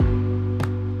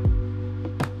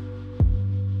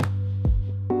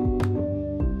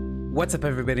What's up,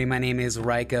 everybody? My name is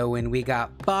Ryko, and we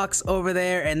got Fox over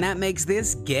there, and that makes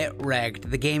this Get Wrecked,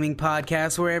 the gaming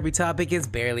podcast where every topic is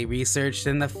barely researched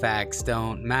and the facts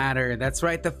don't matter. That's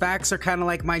right, the facts are kind of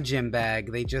like my gym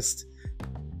bag. They just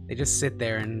sit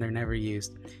there and they're never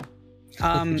used.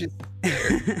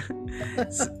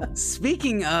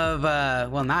 Speaking of,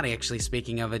 well, not actually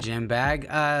speaking of a gym bag,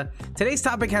 today's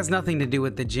topic has nothing to do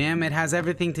with the gym. It has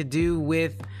everything to do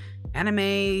with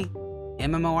anime,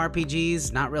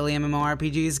 MMORPGs, not really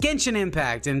MMORPGs, Genshin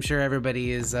Impact. I'm sure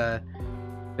everybody has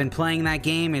been playing that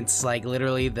game. It's like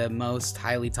literally the most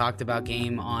highly talked about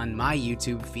game on my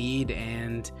YouTube feed,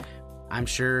 and I'm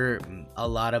sure a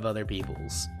lot of other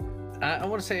people's. I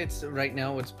want to say it's right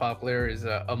now what's popular is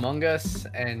Among Us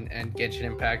and Genshin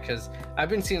Impact, because I've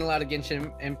been seeing a lot of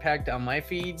Genshin Impact on my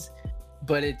feeds,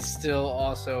 but it's still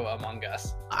also Among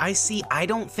Us. See,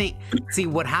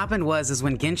 what happened was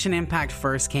when Genshin Impact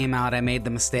first came out, I made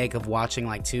the mistake of watching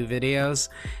like 2 videos,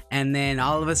 and then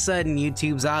all of a sudden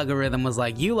YouTube's algorithm was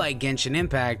like, you like Genshin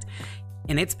Impact,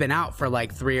 and it's been out for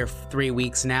like 3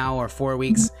 weeks now, or 4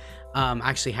 weeks. I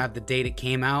actually have the date it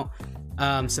came out.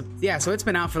 So it's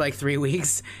been out for like 3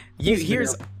 weeks.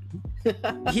 Here's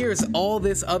all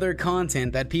this other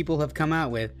content that people have come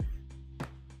out with.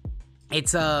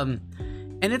 It's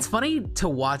and it's funny to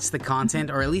watch the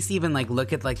content, or at least even like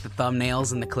look at like the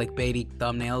thumbnails and the clickbaity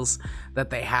thumbnails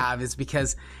that they have, is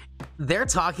because they're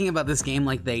talking about this game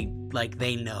like they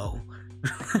know.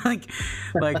 like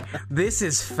this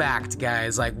is fact,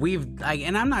 guys.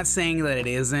 And I'm not saying that it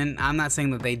isn't. I'm not saying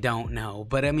that they don't know,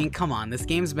 but I mean, come on, this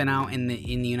game's been out in the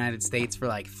United States for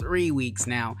like 3 weeks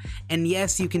now, and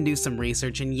yes, you can do some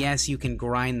research, and yes, you can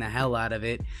grind the hell out of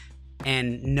it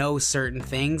and know certain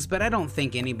things, but I don't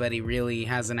think anybody really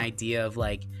has an idea of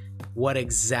like what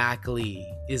exactly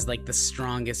is like the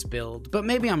strongest build. But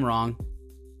maybe I'm wrong.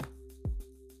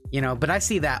 You know, but I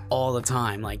see that all the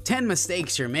time, like 10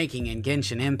 mistakes you're making in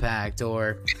Genshin Impact,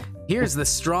 or here's the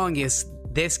strongest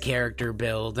this character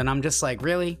build, and I'm just like,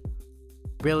 really?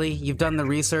 You've done the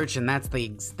research, and that's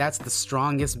the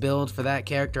strongest build for that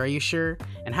character? Are you sure?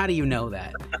 And how do you know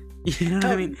that? You know what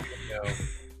I mean?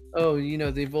 Oh,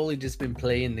 they've only just been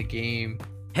playing the game.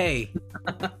 Hey,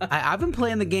 I've been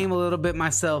playing the game a little bit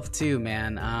myself too,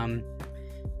 man.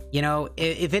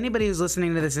 If anybody who's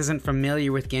listening to this isn't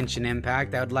familiar with Genshin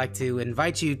Impact, I would like to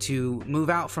invite you to move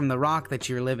out from the rock that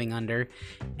you're living under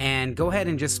and go ahead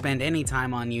and just spend any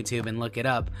time on YouTube and look it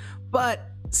up. But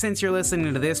since you're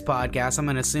listening to this podcast, I'm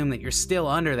going to assume that you're still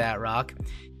under that rock.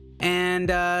 And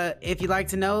if you'd like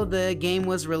to know, the game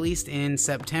was released in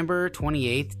September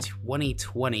 28th,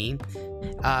 2020.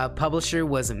 Publisher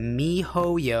was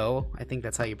miHoYo. I think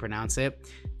that's how you pronounce it.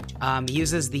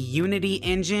 Uses the Unity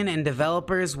engine, and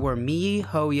developers were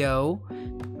miHoYo,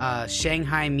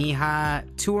 Shanghai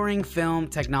Miha Touring Film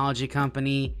Technology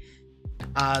Company.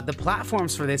 The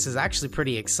platforms for this is actually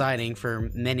pretty exciting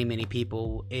for many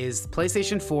people. Is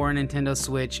PlayStation 4, Nintendo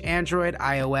Switch, Android,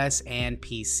 iOS, and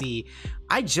PC.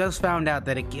 I just found out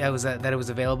that it was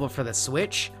available for the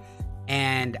Switch,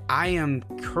 and I am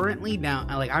currently down.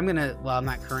 I'm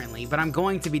not currently, but I'm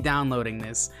going to be downloading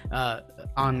this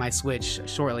on my Switch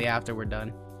shortly after we're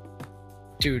done.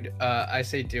 Dude, I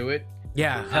say do it.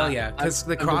 Yeah, hell yeah, because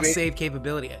the cross save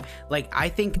capability.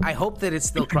 I hope that it's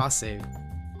still cross save.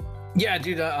 Yeah,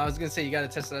 dude, I was gonna say you gotta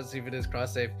test it out to see if it is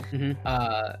cross save.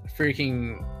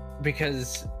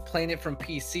 Because playing it from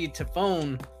PC to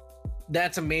phone,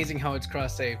 that's amazing how it's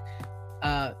cross save.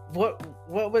 What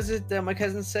was it that my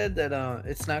cousin said that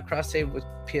it's not cross save with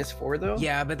PS4 though?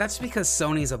 Yeah, but that's because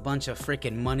Sony's a bunch of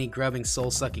freaking money grubbing,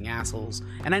 soul sucking assholes.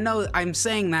 And I know I'm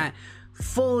saying that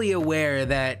fully aware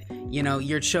that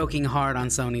you're choking hard on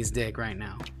Sony's dick right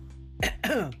now.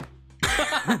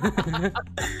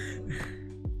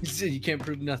 You can't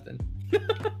prove nothing.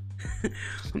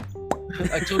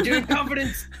 I told you in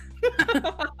confidence.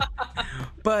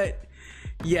 But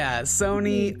yeah,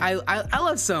 Sony. I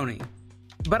love Sony,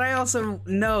 but I also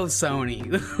know Sony.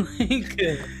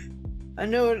 I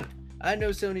know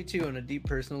Sony too on a deep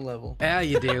personal level. Yeah,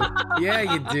 you do. Yeah,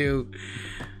 you do.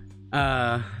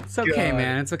 It's okay,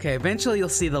 man. It's okay. Eventually, you'll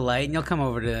see the light, and you'll come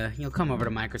over to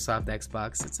Microsoft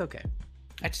Xbox. It's okay.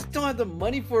 I just don't have the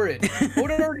money for it. I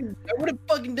would have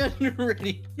fucking done it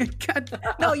already. God,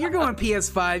 no, you're going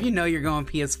PS5. You know you're going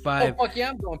PS5. Oh fuck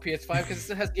yeah, I'm going PS5 because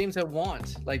it has games I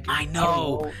want. I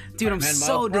know, dude. I'm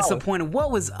so disappointed. What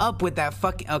was up with that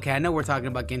fucking? Okay, I know we're talking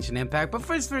about Genshin Impact, but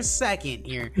first for a second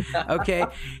here, okay?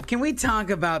 Can we talk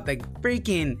about the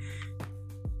freaking?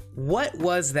 What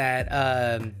was that?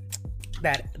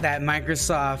 that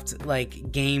Microsoft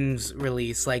like games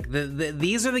release. Like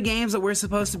these are the games that we're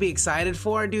supposed to be excited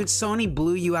for, dude. Sony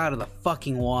blew you out of the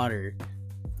fucking water.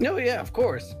 No, yeah, of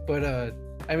course, but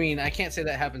I mean, I can't say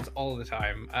that happens all the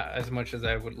time as much as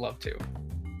I would love to.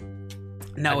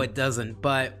 No, it doesn't.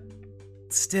 But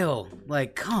still,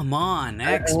 like, come on,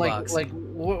 Xbox. Like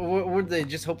what were they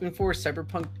just hoping for?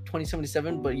 Cyberpunk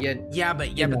 2077, but yet. Yeah,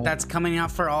 but that's coming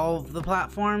out for all the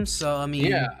platforms. So I mean,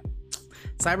 yeah.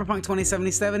 Cyberpunk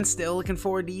 2077, still looking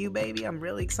forward to you, baby. I'm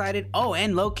really excited. Oh,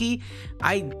 and Loki,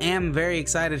 I am very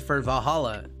excited for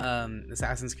Valhalla,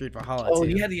 Assassin's Creed Valhalla. Oh, too.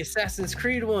 yeah, the Assassin's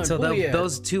Creed one. So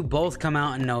those two both come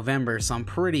out in November, so I'm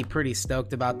pretty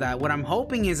stoked about that. What I'm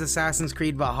hoping is Assassin's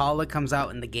Creed Valhalla comes out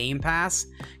in the Game Pass,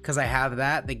 because I have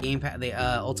that, the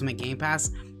Ultimate Game Pass.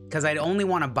 Because I'd only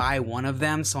want to buy one of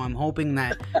them, so I'm hoping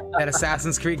that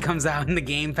Assassin's Creed comes out in the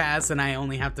Game Pass, and I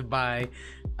only have to buy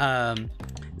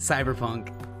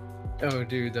Cyberpunk. Oh,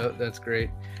 dude, that's great.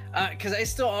 Because I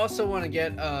still also want to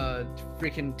get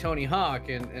freaking Tony Hawk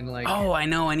and like. Oh, I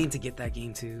know. I need to get that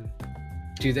game too.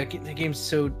 Dude, that game's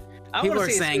so. People are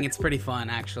saying it's pretty fun,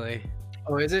 actually.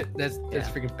 Oh, is it? That's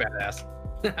freaking badass.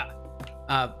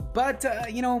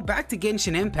 But you know, back to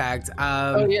Genshin Impact.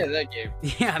 Oh yeah, that game.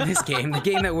 Yeah, this game, the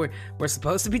game that we're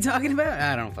supposed to be talking about.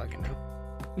 I don't fucking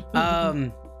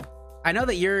know. I know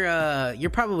that you're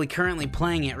probably currently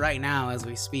playing it right now as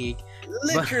we speak.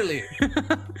 Literally.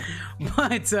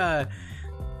 But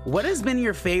what has been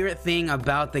your favorite thing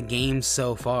about the game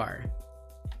so far?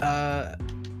 Anime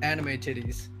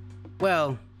titties.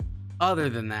 Well, other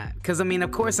than that, because I mean,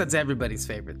 of course, that's everybody's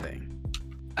favorite thing.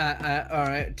 All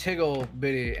right, tiggle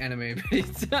bitty anime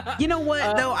bitties. You know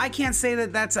what though? I can't say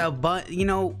that that's you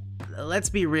know, let's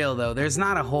be real though. There's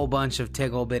not a whole bunch of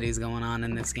tiggle bitties going on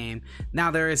in this game.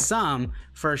 Now there is some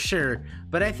for sure,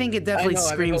 but I think it definitely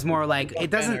screams more like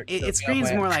it doesn't. It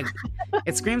screams more like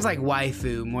it screams like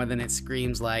waifu more than it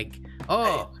screams like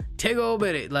tiggle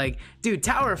bitty. Like, dude,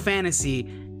 Tower of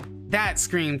Fantasy. That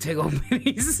screamed tiggle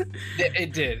bitties.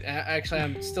 It did. Actually,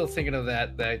 I'm still thinking of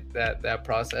that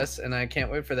process, and I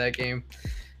can't wait for that game.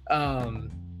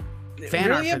 Fan really art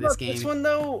for this about game. This one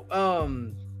though, I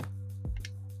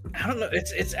don't know.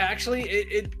 It's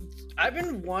actually I've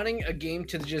been wanting a game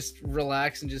to just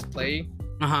relax and just play.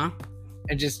 And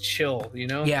just chill. You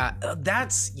know. Yeah,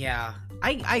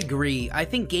 I agree. I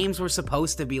think games were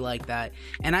supposed to be like that,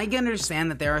 and I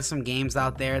understand that there are some games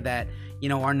out there that, you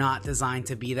know, are not designed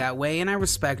to be that way, and I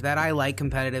respect that. I like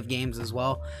competitive games as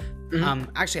well.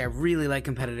 Actually, I really like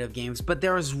competitive games, but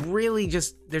there's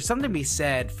something to be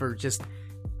said for just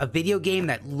a video game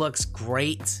that looks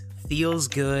great, feels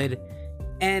good,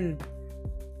 and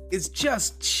is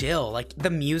just chill. Like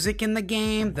the music in the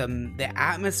game, the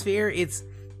atmosphere, it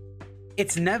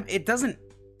doesn't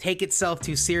take itself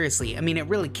too seriously. I mean, it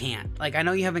really can't. Like, I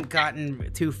know you haven't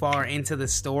gotten too far into the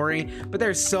story, but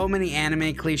there's so many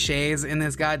anime cliches in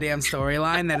this goddamn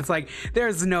storyline that it's like,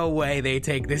 there's no way they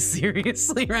take this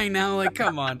seriously right now. Like,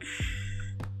 come on.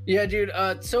 Yeah, dude.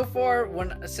 So far,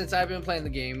 since I've been playing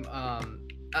the game,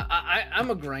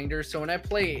 I'm a grinder. So when I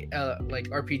play like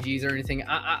RPGs or anything,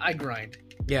 I grind.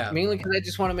 Yeah. Mainly because I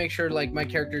just want to make sure like my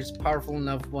character's powerful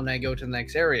enough when I go to the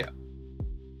next area.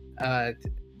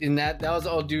 And that was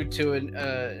all due to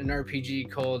an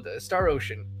RPG called Star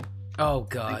Ocean. Oh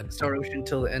god. Star Ocean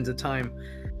till the ends of time.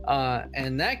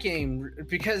 And that game,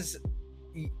 because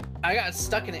I got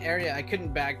stuck in an area, I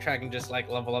couldn't backtrack and just like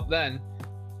level up then.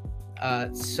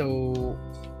 So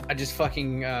I just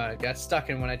fucking got stuck,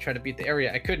 and when I tried to beat the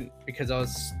area, I couldn't because I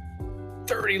was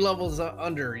 30 levels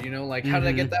under, you know? Like, how did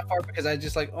I get that far? Because I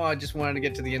just I just wanted to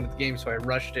get to the end of the game, so I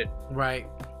rushed it. Right.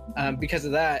 Because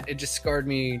of that, it just scarred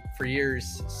me for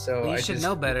years. So well, you should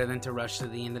know better than to rush to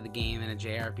the end of the game in a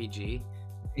JRPG.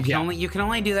 You can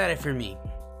only do that if you're me.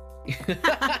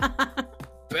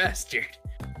 Bastard.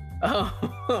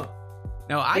 Oh.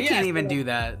 No, I can't even do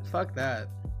that. Fuck that.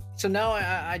 So now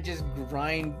I just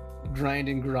grind,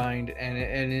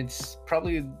 and it's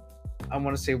probably, I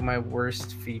want to say, my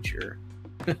worst feature.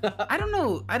 I don't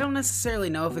know. I don't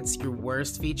necessarily know if it's your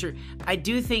worst feature. I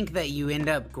do think that you end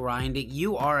up grinding.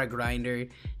 You are a grinder,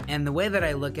 and the way that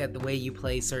I look at the way you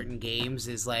play certain games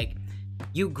is like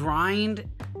you grind,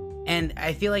 and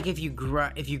I feel like if you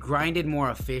grinded more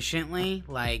efficiently,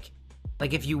 like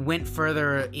if you went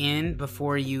further in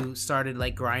before you started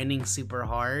like grinding super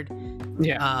hard,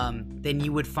 then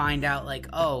you would find out like,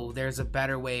 oh, there's a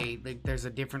better way, like there's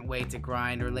a different way to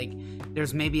grind, or like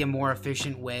there's maybe a more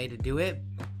efficient way to do it.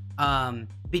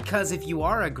 Because if you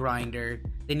are a grinder,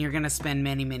 then you're gonna spend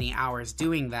many hours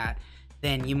doing that.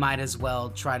 then you might as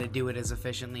well try to do it as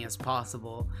efficiently as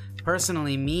possible.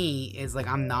 Personally, me is like,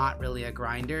 I'm not really a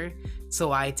grinder,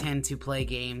 so I tend to play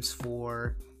games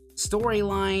for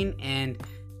storyline, and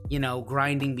you know,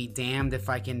 grinding be damned. If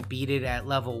I can beat it at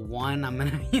level 1, I'm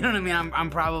gonna, you know what I mean, I'm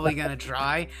probably gonna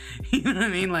try. You know what I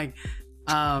mean, like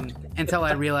until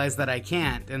I realize that I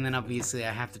can't, and then obviously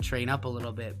I have to train up a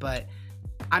little bit. But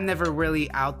I'm never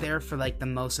really out there for like the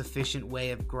most efficient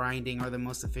way of grinding or the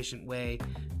most efficient way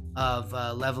of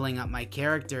leveling up my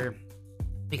character,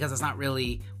 because it's not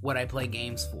really what I play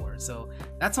games for. So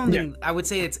that's something I would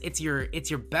say it's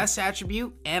your best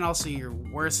attribute and also your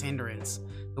worst hindrance,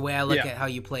 the way I look at how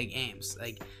you play games.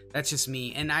 Like, that's just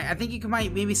me. And I think you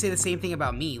might maybe say the same thing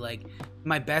about me. Like,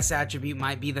 my best attribute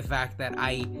might be the fact that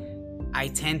I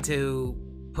tend to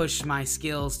push my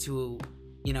skills to,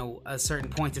 you know, a certain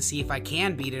point to see if I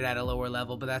can beat it at a lower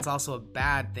level. But that's also a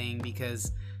bad thing,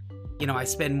 because, you know, I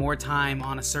spend more time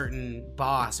on a certain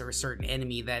boss or a certain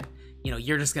enemy that, you know,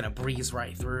 you're just gonna breeze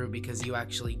right through because you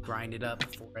actually grinded up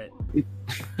for it.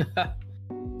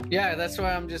 Yeah, that's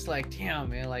why I'm just like, damn,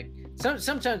 man. Like,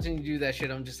 sometimes when you do that shit,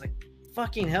 I'm just like,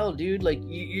 fucking hell, dude. Like,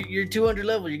 you're 200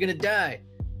 level, you're gonna die.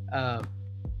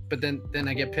 But then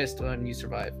I get pissed when you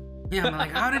survive. Yeah, I'm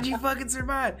like, how did you fucking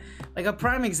survive? Like, a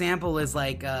prime example is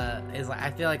like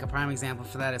I feel like a prime example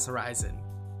for that is Horizon.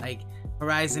 Like,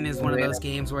 Horizon is one of those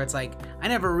games where it's like, I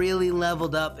never really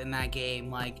leveled up in that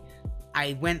game. Like,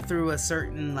 I went through a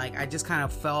certain, like, I just kind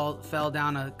of fell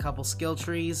down a couple skill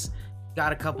trees,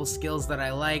 got a couple skills that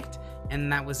I liked,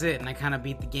 and that was it. And I kind of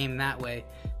beat the game that way.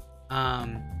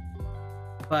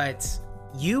 But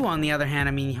you, on the other hand,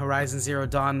 I mean, Horizon Zero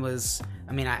Dawn was,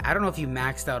 I mean, I don't know if you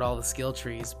maxed out all the skill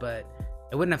trees, but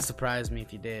it wouldn't have surprised me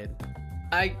if you did.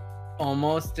 I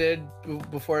almost did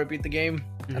before I beat the game.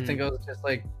 Mm-hmm. I think I was just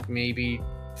like maybe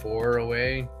 4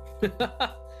 away.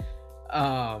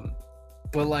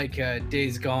 But like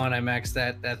Days Gone, I maxed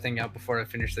that thing out before I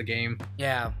finished the game.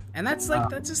 Yeah, and that's like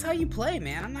that's just how you play,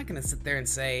 man. I'm not gonna sit there and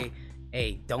say,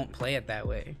 hey, don't play it that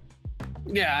way.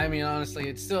 Yeah, I mean, honestly,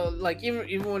 it's still like, even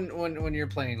when you're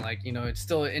playing, like, you know, it's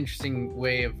still an interesting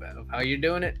way of how you're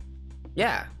doing it.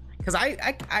 Yeah, because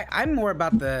I'm more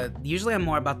about usually I'm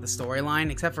more about the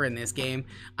storyline, except for in this game,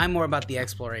 I'm more about the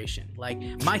exploration. Like,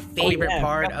 my favorite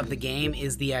part of the game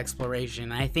is the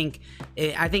exploration. I think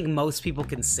most people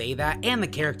can say that, and the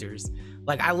characters.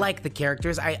 Like, I like the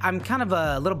characters. I'm kind of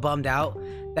a little bummed out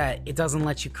that it doesn't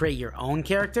let you create your own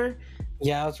character.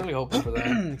 Yeah, I was really hoping for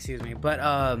that. Excuse me, but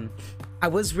I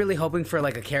was really hoping for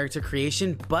like a character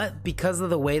creation, but because of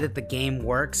the way that the game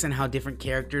works and how different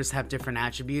characters have different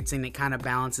attributes, and it kind of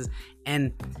balances,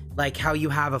 and like how you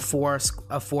have a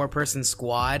four person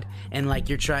squad, and like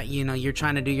you're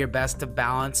trying to do your best to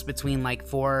balance between like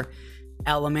 4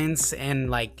 elements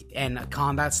and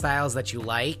combat styles that you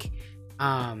like.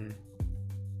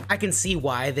 I can see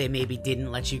why they maybe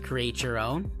didn't let you create your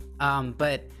own,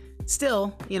 but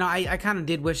still, you know, I kind of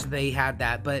did wish they had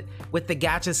that. But with the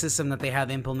gacha system that they have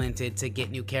implemented to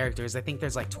get new characters, I think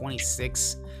there's like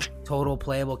 26 total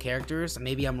playable characters.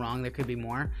 Maybe I'm wrong, there could be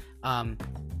more.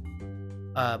 But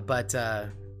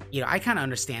you know, I kind of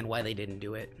understand why they didn't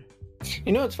do it.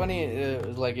 You know, it's funny,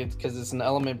 like, it's because it's an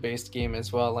element-based game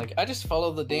as well. Like, I just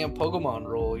follow the damn Pokemon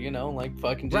rule, you know, like,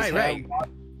 fucking just have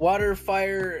water,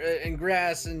 fire, and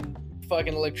grass, and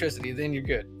fucking electricity, then you're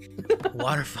good.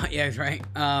 Water, fire, yeah, right.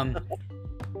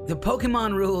 The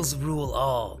Pokemon rules rule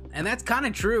all, and that's kind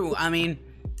of true. I mean,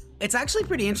 it's actually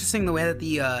pretty interesting the way that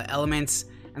the elements,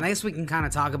 and I guess we can kind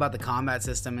of talk about the combat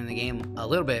system in the game a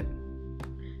little bit,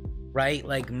 right?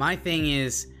 Like, my thing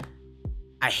is,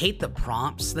 I hate the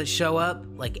prompts that show up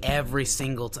like every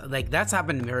single time. Like, that's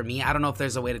happened to me. I don't know if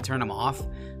there's a way to turn them off.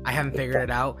 I haven't figured it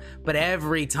out. But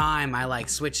every time I like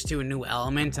switch to a new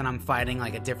element and I'm fighting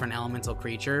like a different elemental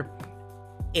creature,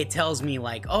 it tells me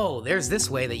like, oh, there's this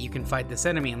way that you can fight this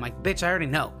enemy. I'm like, bitch, I already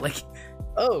know. Like,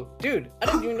 oh, dude, I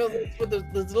didn't even know that with the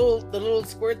little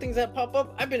square things that pop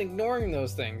up. I've been ignoring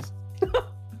those things.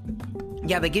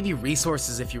 Yeah, they give you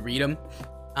resources if you read them.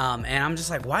 And I'm just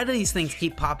like, why do these things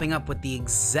keep popping up with the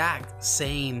exact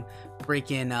same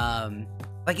freaking,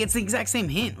 like, it's the exact same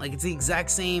hint. Like, it's the exact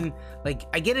same, like,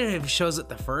 I get it if it shows it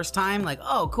the first time, like,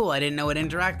 oh, cool, I didn't know it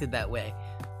interacted that way.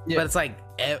 Yeah. But it's like,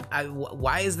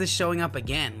 why is this showing up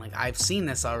again? Like, I've seen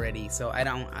this already, so I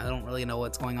don't really know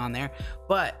what's going on there.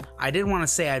 But I did want to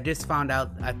say, I just found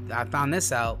out, I found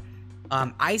this out.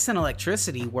 Ice and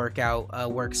electricity work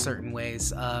certain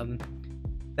ways.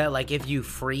 That like if you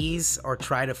freeze or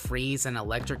try to freeze an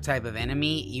electric type of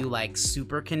enemy, you like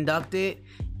superconduct it,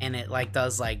 and it like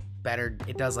does like better.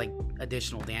 It does like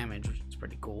additional damage, which is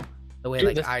pretty cool. the way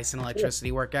like ice and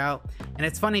electricity work out. And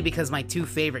it's funny because my two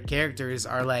favorite characters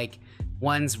are like,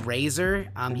 one's Razor,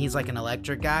 he's like an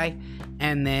electric guy,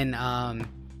 and then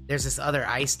there's this other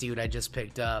ice dude I just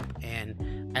picked up,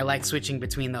 and I like switching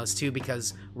between those two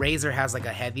because Razor has like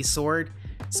a heavy sword,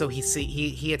 so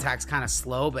he attacks kind of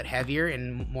slow but heavier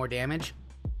and more damage,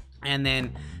 and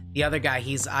then the other guy,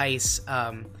 he's ice.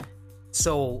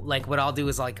 So like what I'll do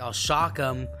is like I'll shock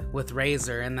him with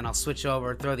Razor, and then I'll switch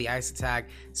over, throw the ice attack,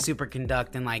 super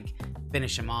conduct, and like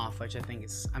finish him off, which I think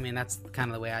is, I mean, that's kind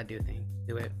of the way I do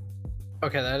it.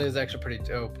 Okay, that is actually pretty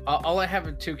dope. All I have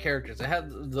are two characters. I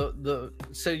have the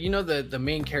so you know the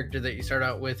main character that you start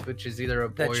out with, which is either a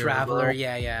boy or a Traveler. girl.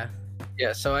 Yeah.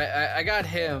 So I got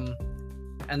him,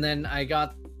 and then I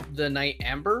got the Knight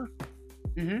Amber.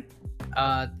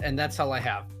 And that's all I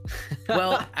have.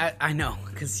 Well, I know,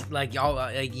 because like y'all,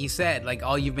 like you said, like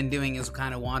all you've been doing is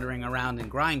kind of wandering around and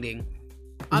grinding.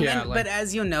 But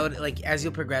as you'll know, like as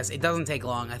you'll progress, it doesn't take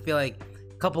long. I feel like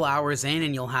a couple hours in,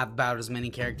 and you'll have about as many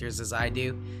characters as I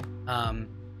do.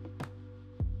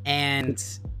 And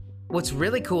what's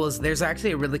really cool is there's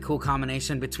actually a really cool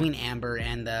combination between Amber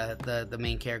and the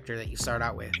main character that you start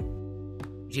out with.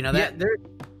 Do you know that?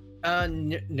 Yeah,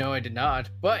 no, I did not.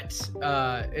 But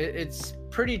it's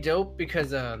pretty dope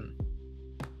because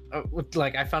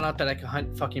like I found out that I could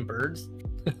hunt fucking birds.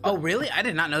 Oh, really? I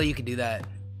did not know you could do that.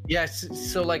 Yes. Yeah,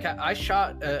 so like I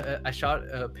shot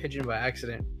a pigeon by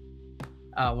accident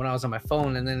when I was on my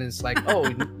phone, and then it's like, oh,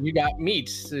 you got meat.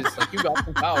 So it's like, you got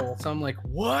some fowl. So I'm like,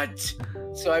 what?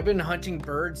 So I've been hunting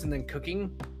birds and then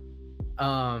cooking,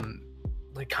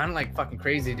 like kind of like fucking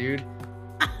crazy, dude.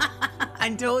 I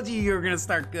told you were gonna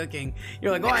start cooking.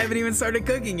 You're like, oh, I haven't even started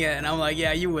cooking yet, and I'm like,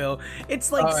 yeah, you will.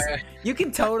 It's like you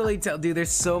can totally tell, dude.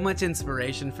 There's so much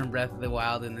inspiration from Breath of the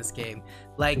Wild in this game.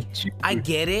 Like, I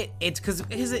get it. It's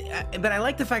but I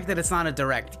like the fact that it's not a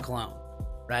direct clone,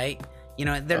 right? You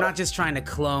know, they're not just trying to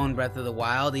clone Breath of the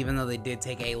Wild, even though they did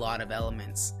take a lot of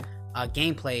elements,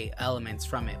 gameplay elements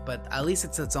from it. But at least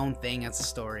it's its own thing as a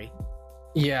story.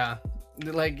 Yeah.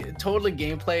 Like totally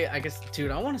gameplay, I guess, dude.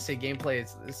 I want to say gameplay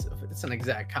it's an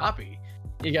exact copy.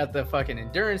 You got the fucking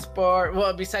endurance bar.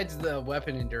 Well, besides the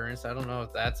weapon endurance, I don't know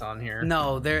if that's on here.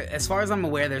 No, as far as I'm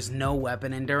aware, there's no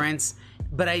weapon endurance.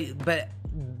 But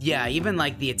yeah, even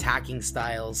like the attacking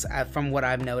styles, from what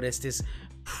I've noticed, is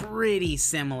pretty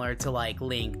similar to like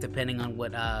Link, depending on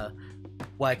what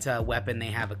weapon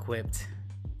they have equipped.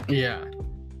 Yeah.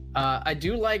 I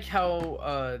do like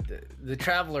how the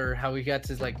Traveler, how he got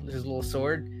his little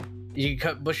sword. You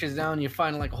cut bushes down, you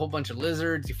find like a whole bunch of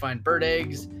lizards, you find bird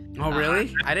eggs. Oh,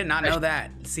 really? I did not know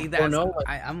that. See,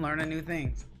 I'm learning new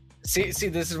things. See,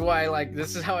 this is why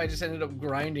this is how I just ended up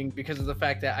grinding, because of the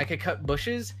fact that I could cut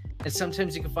bushes, and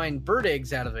sometimes you can find bird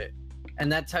eggs out of it, and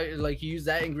that's how you use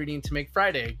that ingredient to make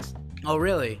fried eggs. Oh,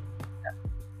 really?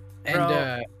 And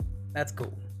bro, that's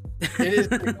cool. It is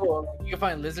pretty cool. You can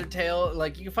find lizard tail,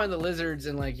 like you can find the lizards,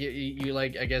 and like you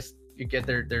like, I guess you get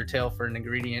their tail for an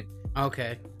ingredient.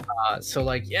 Okay. So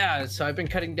like, yeah, so I've been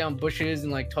cutting down bushes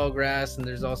and like tall grass, and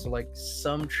there's also like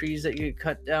some trees that you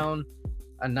cut down,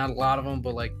 not a lot of them,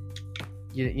 but like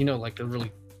you know, like the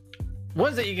really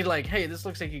ones that you could like, hey, this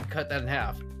looks like you could cut that in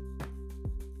half.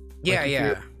 Yeah, like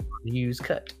yeah. Use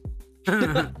cut.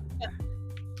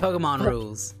 Pokemon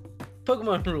rules.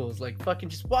 Pokemon rules, like fucking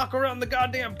just walk around the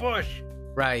goddamn bush.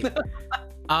 Right.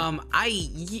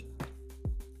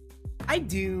 I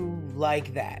do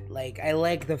like that. Like, I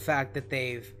like the fact that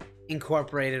they've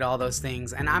incorporated all those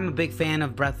things, and I'm a big fan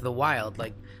of Breath of the Wild.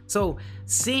 Like, so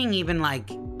seeing even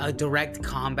like a direct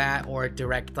combat or a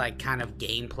direct like kind of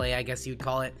gameplay, I guess you'd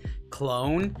call it,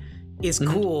 clone is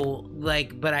cool.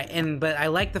 Like, but I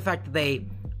like the fact that they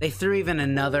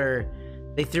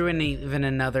threw in even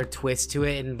another twist to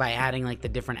it, and by adding like the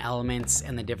different elements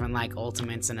and the different like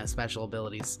ultimates and special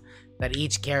abilities that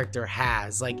each character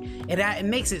has. Like, it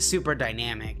makes it super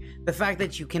dynamic. The fact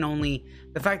that you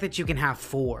can have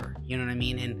 4, you know what I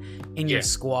mean, in your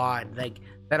squad, like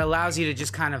that allows you to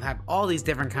just kind of have all these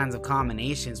different kinds of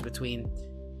combinations between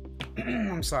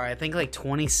I'm sorry, I think like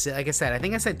 26. Like I said, I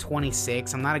think I said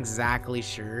 26. I'm not exactly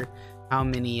sure how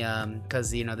many,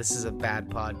 because you know, this is not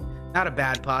a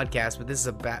bad podcast, but this is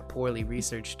a poorly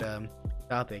researched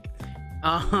topic.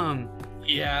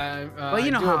 Yeah. Well,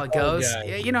 you know how it goes.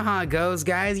 You know how it goes,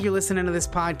 guys. You're listening to this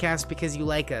podcast because you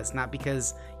like us, not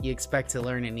because you expect to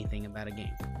learn anything about a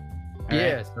game.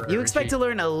 Yes. Right? You expect to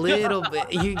learn a little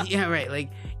bit. Yeah, right. Like,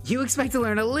 you expect to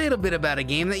learn a little bit about a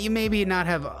game that you maybe not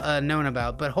have known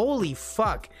about. But holy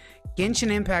fuck,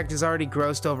 Genshin Impact has already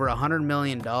grossed over $100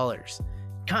 million.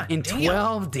 God in damn.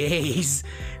 12 days,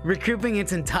 recouping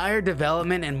its entire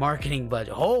development and marketing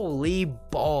budget. Holy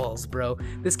balls, bro.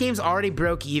 This game's already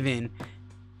broke even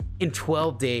in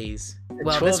 12 days.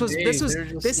 Well, 12 this days,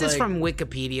 is from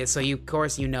Wikipedia, so of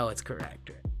course you know it's correct,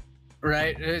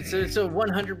 right? So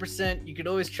 100%, you could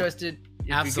always trust it.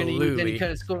 If Absolutely. you're gonna use any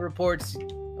kind of school reports,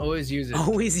 always use it.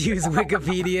 Always use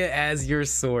Wikipedia as your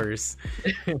source.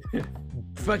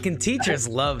 Fucking teachers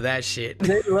love that shit.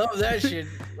 They love that shit.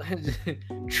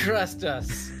 Trust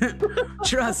us.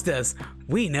 Trust us.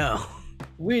 We know.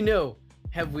 We know.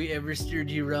 Have we ever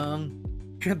steered you wrong?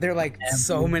 They're like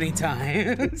so many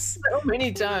times. So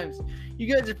many times.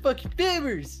 You guys are fucking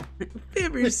fibbers.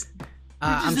 Fibbers.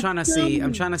 I'm trying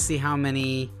to see how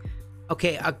many.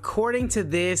 Okay, according to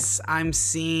this, I'm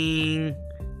seeing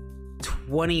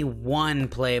 21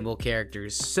 playable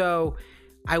characters. So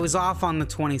I was off on the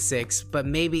 26, but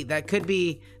maybe that could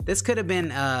be. This could have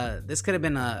been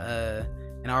an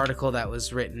article that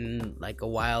was written like a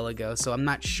while ago. So I'm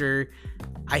not sure.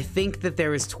 I think that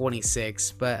there was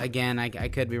 26, but again, I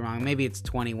could be wrong. Maybe it's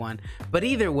 21. But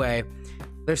either way,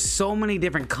 there's so many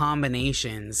different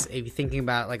combinations if you're thinking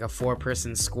about like a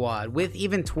 4-person squad with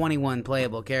even 21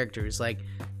 playable characters. Like,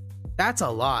 that's a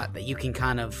lot that you can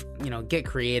kind of, get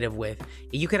creative with.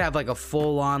 You could have like a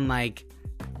full-on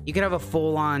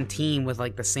team with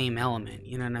like the same element,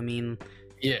 you know what I mean?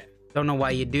 Yeah. Don't know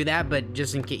why you do that, but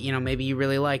just in case, maybe you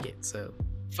really like it, so.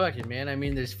 Fuck it, man. I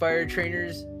mean, there's fire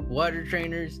trainers, water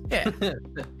trainers. Yeah.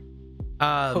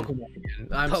 Pokemon again.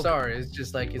 I'm sorry. It's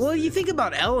just like. Well, you think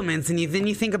about elements, and then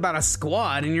you think about a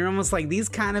squad, and you're almost like these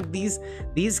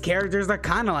characters are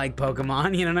kind of like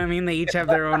Pokemon. You know what I mean? They each have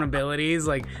their own abilities,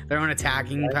 like their own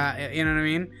attacking. You know what I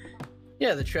mean?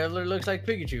 Yeah, the Traveler looks like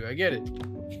Pikachu. I get it.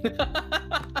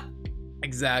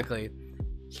 Exactly.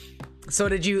 So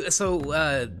did you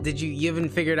even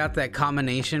figured out that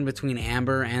combination between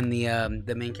Amber and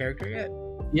the main character yet?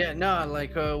 Yeah, no,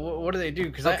 like, what do they do?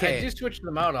 Because I do switch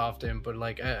them out often, but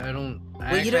like, I don't.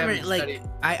 Well, you don't like.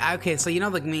 Okay, so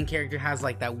the main character has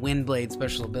like that Wind Blade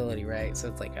special ability, right? So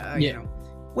it's like,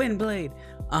 Wind Blade.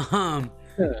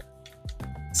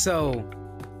 So,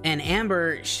 and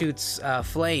Amber shoots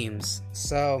flames.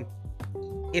 So,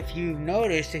 if you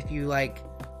notice, if you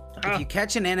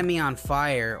catch an enemy on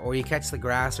fire, or you catch the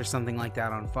grass or something like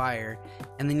that on fire,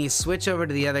 and then you switch over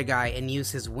to the other guy and use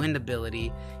his wind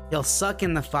ability, he'll suck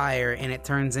in the fire, and it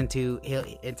turns into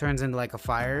like a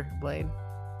fire blade.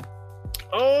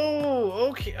 Oh,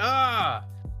 okay.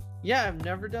 Yeah, I've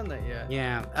never done that yet.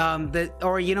 Yeah.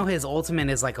 His ultimate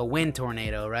is like a wind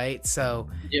tornado, right? So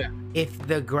yeah, if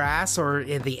the grass or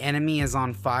if the enemy is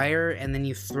on fire, and then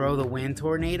you throw the wind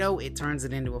tornado, it turns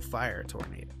it into a fire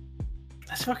tornado.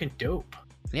 That's fucking dope.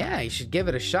 Yeah, you should give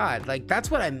it a shot. Like, that's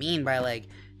what I mean by, like,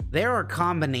 there are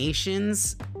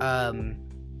combinations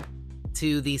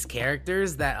to these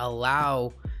characters that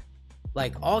allow,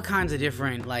 like, all kinds of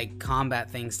different, like, combat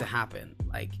things to happen.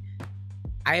 Like,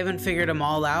 I haven't figured them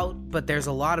all out, but there's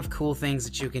a lot of cool things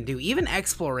that you can do. Even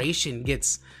exploration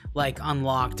gets, like,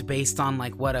 unlocked based on,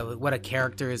 like, what a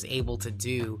character is able to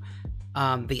do.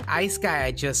 The ice guy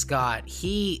I just got,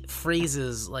 he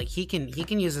freezes, like he can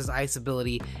use his ice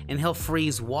ability and he'll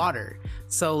freeze water.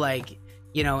 So like,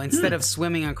 instead of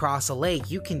swimming across a lake,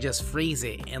 you can just freeze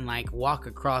it and like walk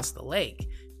across the lake,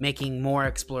 making more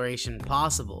exploration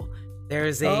possible.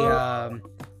 There's that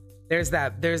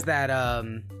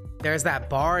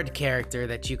bard character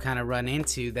that you kind of run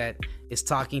into that is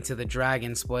talking to the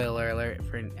dragon. Spoiler alert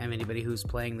for anybody who's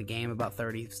playing the game. About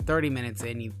 30 minutes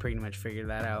in, you pretty much figured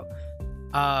that out.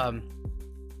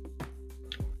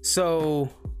 So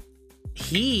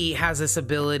he has this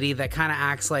ability that kind of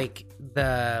acts like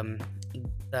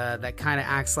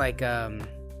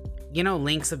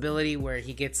Link's ability, where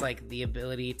he gets like the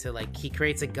ability to like, he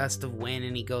creates a gust of wind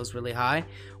and he goes really high.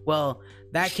 Well,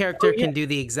 that character can do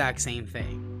the exact same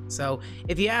thing. So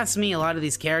if you ask me, a lot of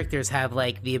these characters have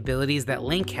like the abilities that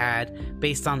Link had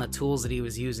based on the tools that he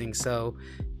was using. So,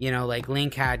 like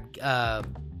Link had, I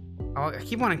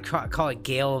keep wanting to call it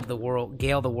Gale the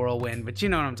Whirlwind, but you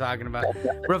know what I'm talking about.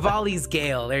 Rivali's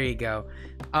Gale, there you go.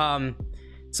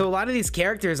 So a lot of these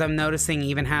characters I'm noticing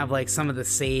even have like some of the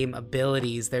same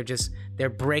abilities. They're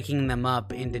breaking them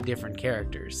up into different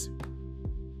characters.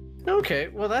 Okay,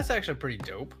 well that's actually pretty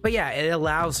dope. But yeah, it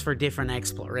allows for different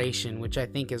exploration, which I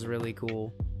think is really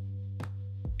cool.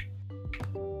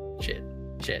 Shit.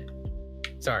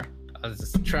 Sorry. I was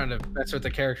just trying to mess with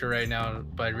the character right now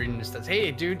by reading this.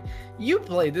 Hey, dude, you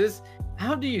play this.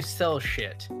 How do you sell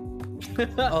shit?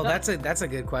 Oh, that's a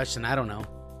good question. I don't know.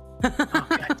 Oh,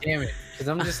 God damn it! Because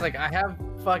I'm just like, I have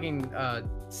fucking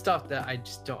stuff that I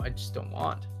just don't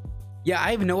want. Yeah,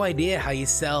 I have no idea how you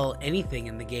sell anything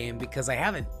in the game because I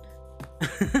haven't.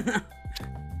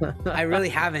 I really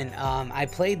haven't. I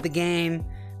played the game.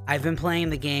 I've been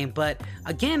playing the game, but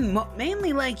again,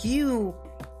 mainly like you,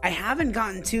 I haven't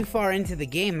gotten too far into the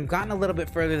game. I've gotten a little bit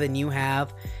further than you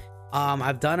have.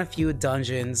 I've done a few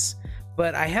dungeons,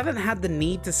 but I haven't had the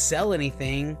need to sell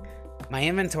anything. My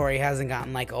inventory hasn't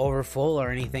gotten like over full or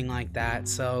anything like that,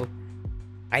 so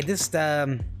I just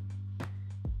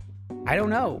I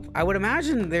don't know. I would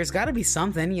imagine there's got to be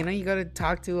something. You know, you got to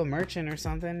talk to a merchant or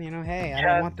something. You know, hey, I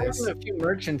don't want this. There's a few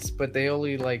merchants, but they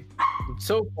only like.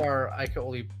 So far, I can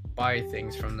only buy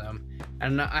things from them,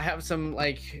 and I have some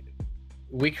like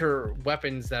weaker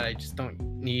weapons that I just don't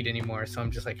need anymore. So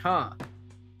I'm just like, huh,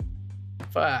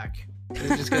 fuck.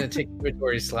 I'm just gonna take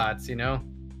inventory slots, you know.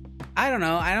 I don't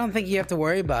know. I don't think you have to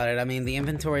worry about it. I mean, the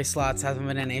inventory slots haven't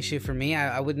been an issue for me.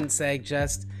 I wouldn't say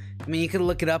just. I mean, you could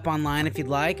look it up online if you'd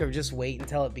like, or just wait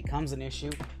until it becomes an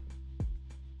issue.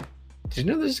 Did you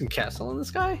know there's a castle in the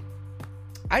sky?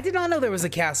 I did not know there was a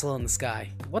castle in the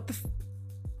sky. What the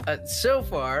so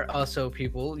far, also,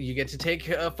 people, you get to take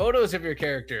photos of your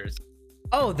characters.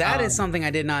 Oh, that is something I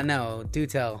did not know. Do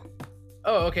tell.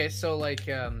 Oh, okay. So, like,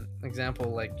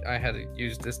 example, like, I had to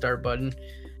use the start button,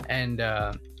 and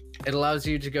it allows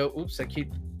you to go, oops, I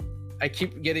keep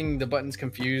getting the buttons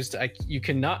confused. You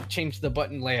cannot change the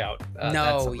button layout.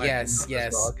 No, yes.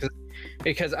 Well,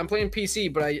 because I'm playing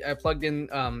PC, but I plugged in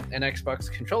an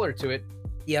Xbox controller to it.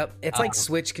 Yep, it's like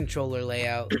Switch controller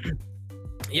layout.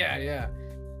 Yeah.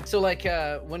 So like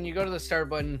when you go to the start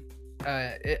button,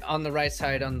 on the right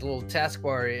side on the little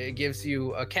taskbar, it gives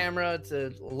you a camera, it's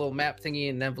a little map thingy,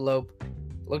 an envelope.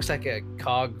 Looks like a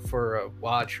cog for a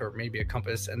watch or maybe a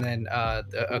compass, and then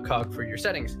a cog for your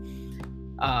settings.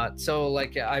 So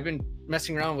like I've been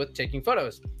messing around with taking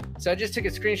photos. So I just took a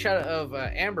screenshot of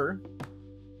Amber,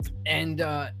 and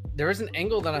there is an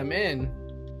angle that I'm in.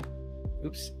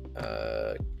 Oops.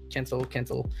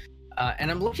 Cancel.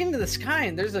 And I'm looking to the sky,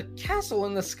 and there's a castle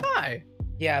in the sky.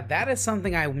 Yeah, that is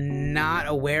something I'm not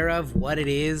aware of what it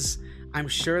is. I'm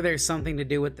sure there's something to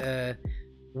do with the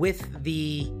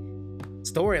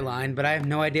storyline, but I have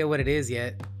no idea what it is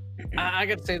yet. I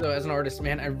gotta say though, as an artist,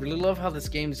 man, I really love how this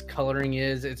game's coloring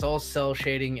is. It's all cell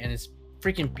shading, and it's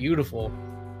freaking beautiful.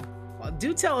 Well,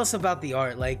 do tell us about the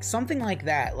art, like something like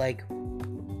that. Like,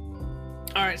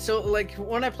 all right, so like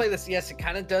when I play this, yes, it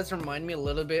kind of does remind me a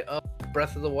little bit of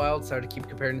Breath of the Wild. Sorry to keep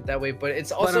comparing it that way, but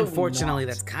it's also. But unfortunately,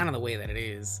 that's kind of the way that it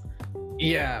is.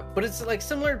 Yeah, but it's like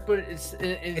similar, but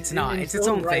it's not. It's its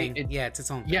own thing. Yeah, it's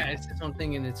its own thing. Yeah, it's its own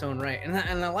thing in its own right, and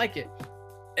I like it.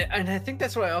 And I think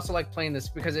that's why I also like playing this,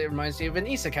 because it reminds me of an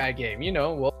isekai game. You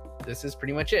know, well, this is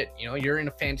pretty much it. You know, you're in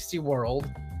a fantasy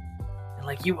world, and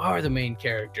like you are the main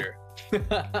character.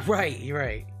 Right, you're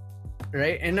right.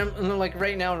 Right, and I'm like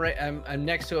right now, I'm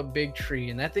next to a big tree,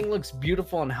 and that thing looks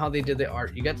beautiful on how they did the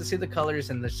art. You got to see the colors,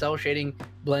 and the cell shading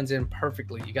blends in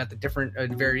perfectly. You got the different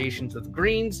variations of the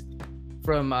greens,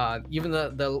 from even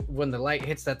the when the light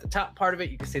hits at the top part of it,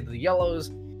 you can see the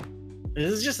yellows.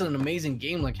 This is just an amazing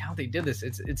game, like how they did this.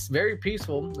 It's very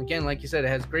peaceful. Again, like you said, it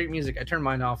has great music. I turned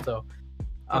mine off though,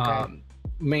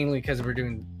 mainly because we're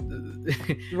doing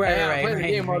right. The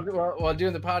game while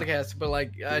doing the podcast, but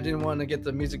like I didn't want to get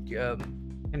the music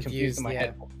confused in my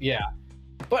head. Yeah,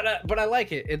 but I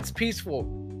like it. It's peaceful,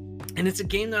 and it's a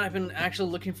game that I've been actually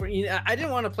looking for. I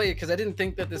didn't want to play it because I didn't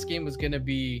think that this game was gonna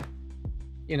be,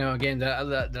 you know, a game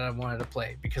that I wanted to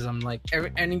play, because I'm like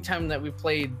anytime that we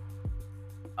played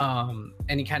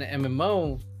any kind of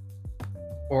MMO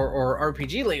or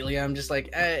RPG lately, I'm just like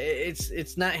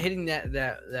it's not hitting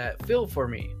that feel for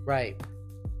me. Right.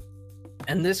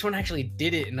 And this one actually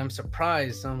did it, and I'm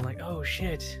surprised. So I'm like, oh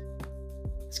shit,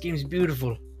 this game's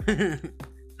beautiful.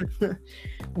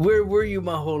 Where were you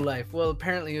my whole life? Well,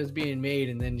 apparently it was being made,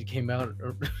 and then it came out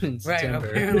in September.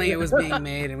 Right, apparently it was being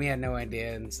made, and we had no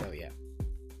idea, and so yeah.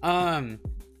 I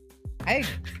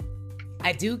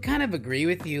do kind of agree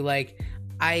with you. Like,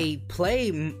 I play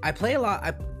a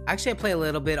lot. I play a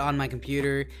little bit on my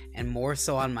computer and more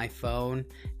so on my phone.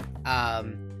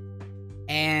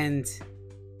 And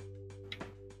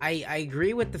I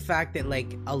agree with the fact that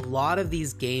like a lot of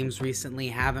these games recently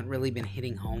haven't really been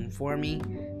hitting home for me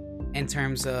in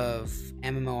terms of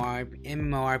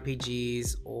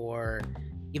MMORPGs or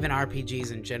even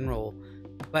RPGs in general.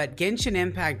 But Genshin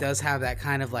Impact does have that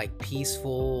kind of like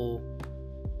peaceful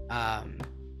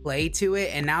play to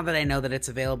it, and now that I know that it's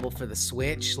available for the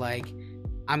Switch, like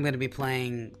I'm gonna be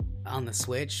playing on the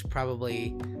Switch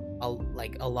probably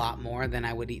a lot more than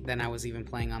I was even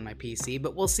playing on my PC.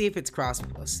 But we'll see if it's cross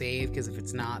save, because if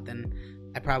it's not, then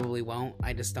I probably won't.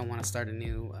 I just don't want to start a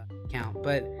new account.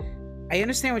 But I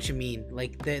understand what you mean.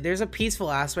 Like, there's a peaceful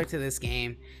aspect to this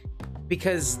game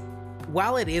because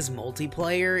while it is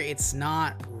multiplayer, it's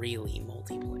not really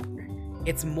multiplayer.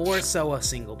 It's more so a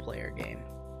single player game.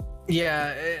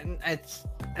 Yeah,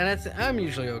 and I'm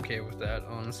usually okay with that,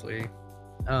 honestly.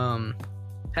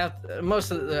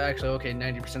 Most of the actually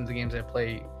 90% of the games I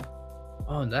play.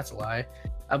 Oh, that's a lie.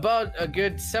 About a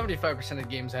good 75% of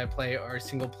games I play are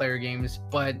single player games,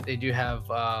 but they do have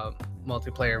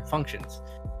multiplayer functions.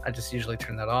 I just usually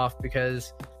turn that off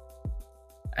because,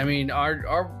 I mean,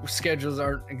 our schedules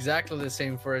aren't exactly the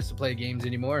same for us to play games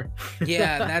anymore.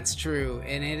 Yeah, that's true,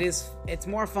 and it's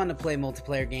more fun to play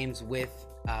multiplayer games with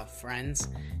friends,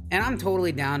 and I'm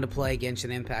totally down to play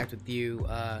Genshin Impact with you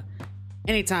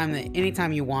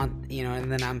anytime you want, you know,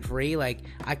 and then I'm free. Like,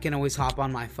 I can always hop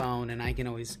on my phone and I can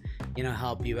always, you know,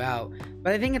 help you out.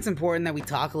 But I think it's important that we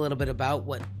talk a little bit about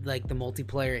what like the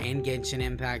multiplayer in Genshin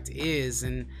Impact is,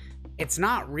 and it's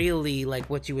not really like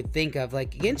what you would think of.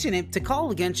 Like, to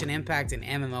call Genshin Impact an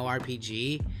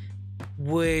MMORPG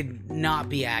would not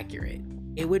be accurate.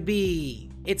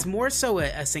 It's more so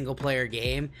a single player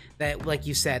game that, like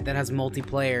you said, that has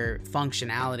multiplayer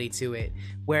functionality to it,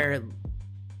 where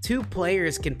two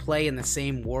players can play in the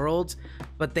same world,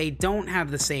 but they don't have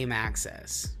the same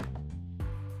access.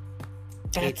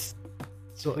 That's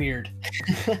weird.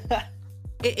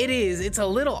 It is. It's a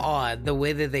little odd the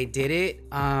way that they did it.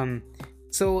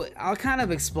 So I'll kind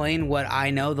of explain what I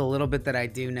know, the little bit that I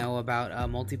do know about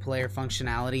multiplayer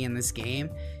functionality in this game.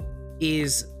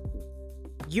 Is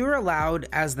you're allowed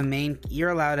as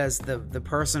the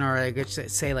person, or I could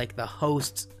say like the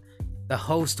host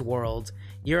world.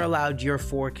 You're allowed your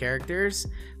 4 characters,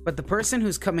 but the person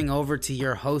who's coming over to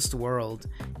your host world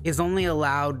is only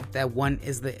allowed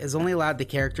the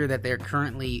character that they're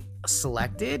currently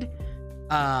selected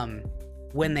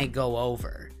when they go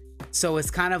over. So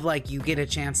it's kind of like you get a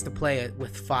chance to play it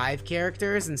with 5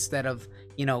 characters instead of,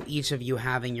 you know, each of you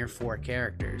having your 4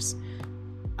 characters.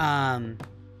 I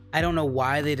don't know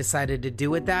why they decided to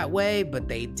do it that way, but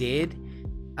they did.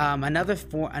 Another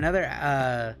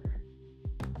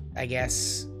I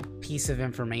guess piece of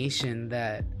information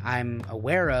that I'm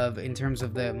aware of in terms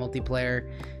of the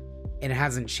multiplayer, it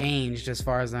hasn't changed as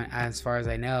far as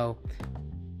I know.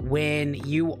 When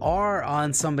you are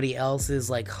on somebody else's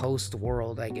like host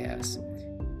world, I guess,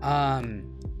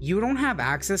 you don't have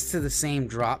access to the same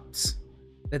drops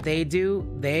that they do.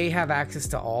 They have access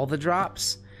to all the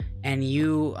drops, and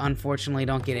you unfortunately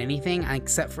don't get anything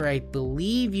except for, I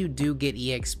believe you do get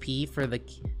EXP for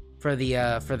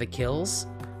the kills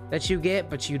that you get,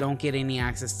 but you don't get any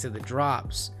access to the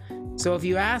drops. So if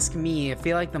you ask me, I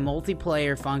feel like the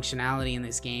multiplayer functionality in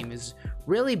this game is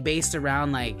really based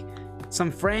around like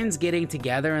some friends getting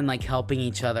together and like helping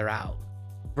each other out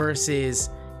versus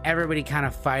everybody kind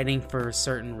of fighting for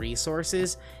certain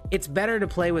resources. It's better to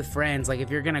play with friends. Like, if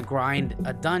you're gonna grind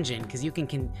a dungeon, because you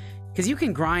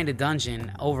can grind a dungeon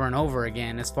over and over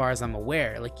again, as far as I'm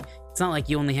aware. Like, it's not like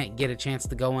you only get a chance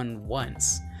to go in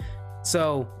once.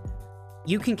 So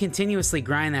you can continuously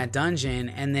grind that dungeon,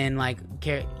 and then, like,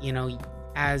 you know,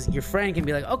 as your friend can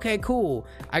be like, okay, cool,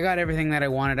 I got everything that I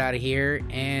wanted out of here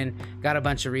and got a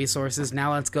bunch of resources.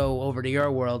 Now let's go over to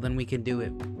your world and we can do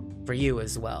it for you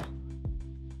as well.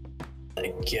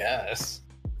 I guess.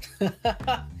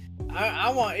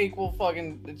 I want equal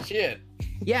fucking shit.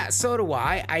 Yeah, so do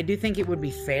I. I do think it would be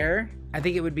fair. I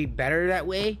think it would be better that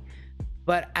way,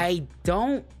 but I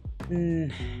don't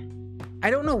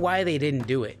know why they didn't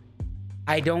do it.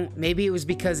 Maybe it was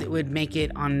because it would make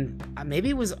it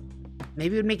maybe it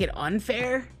would make it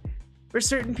unfair for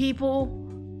certain people.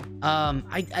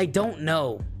 I don't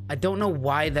know. I don't know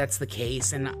why that's the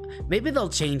case, and maybe they'll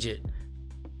change it.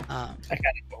 I kind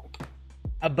of hope.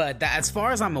 But as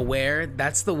far as I'm aware,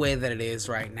 that's the way that it is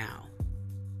right now.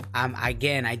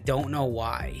 Again, I don't know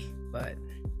why, but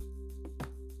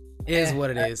it is what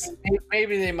it is.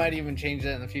 Maybe they might even change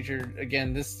that in the future.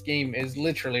 Again, this game is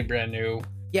literally brand new.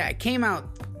 Yeah, it came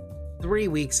out 3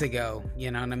 weeks ago,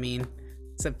 you know what I mean?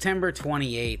 September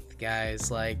 28th, guys.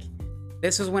 Like,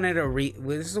 this is when it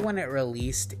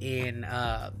released in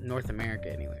North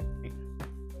America anyway.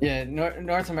 Yeah,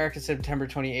 North America, September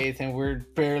 28th, and we're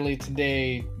barely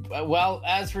today. Well,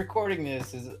 as recording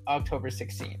this is October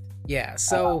 16th. Yeah,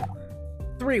 so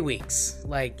 3 weeks.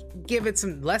 Like, give it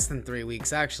some, less than 3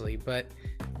 weeks actually, but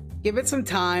give it some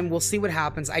time. We'll see what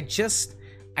happens.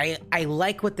 I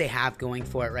like what they have going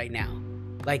for it right now.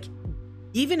 Like,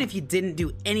 even if you didn't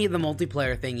do any of the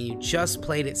multiplayer thing and you just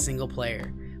played it single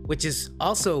player, which is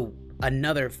also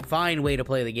another fine way to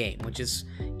play the game, which is,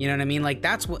 you know what I mean? Like,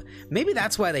 maybe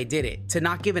that's why they did it, to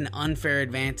not give an unfair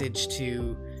advantage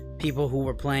to people who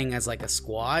were playing as like a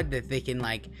squad, that they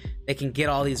can get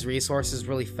all these resources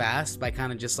really fast by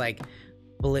kind of just like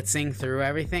blitzing through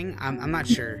everything. I'm not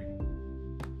sure.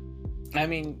 I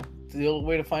mean, the only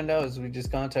way to find out is we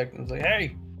just contact them. It's like,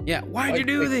 hey, yeah, why'd you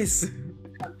do this?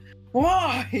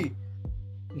 Why?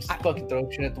 Just fucking throw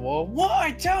shit at the wall.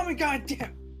 Why? Tell me,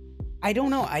 goddamn. I don't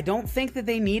know. I don't think that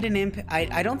they need an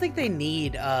I don't think they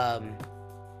need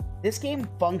this game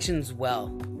functions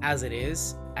well as it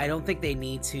is. I don't think they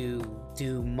need to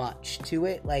do much to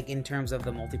it, like in terms of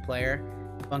the multiplayer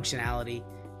functionality.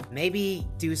 Maybe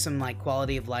do some like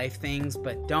quality of life things,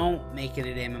 but don't make it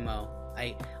an MMO.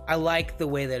 I like the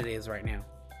way that it is right now.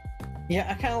 Yeah,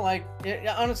 I kind of like,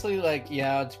 honestly, like,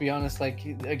 yeah, to be honest, like,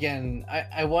 again,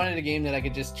 I wanted a game that I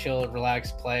could just chill,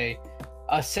 relax, play.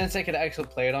 Since I could actually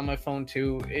play it on my phone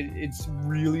too, it's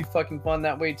really fucking fun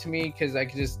that way to me, because I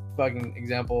could just fucking,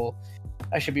 example,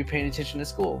 I should be paying attention to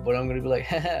school, but I'm gonna be like,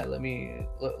 haha, let me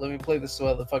play this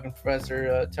while the fucking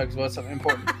professor talks about something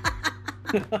important.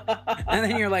 And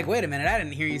then you're like, wait a minute, I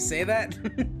didn't hear you say that.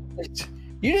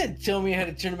 You didn't tell me how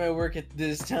to turn my work at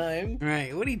this time.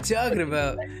 Right, what are you talking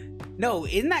about? No,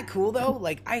 isn't that cool though?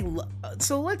 Like,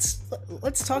 so let's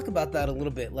talk about that a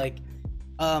little bit. Like,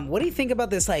 what do you think about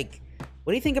this? Like,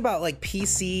 what do you think about like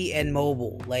PC and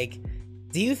mobile? Like,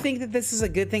 do you think that this is a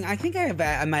good thing? I think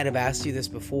I might have asked you this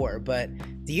before, but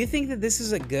do you think that this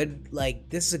is a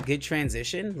good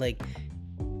transition? Like,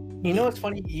 you know what's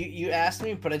funny? You asked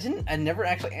me, but I never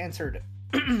actually answered.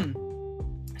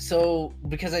 So,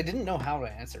 because I didn't know how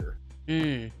to answer. How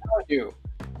do you?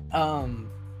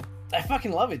 I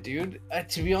fucking love it, dude.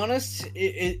 To be honest,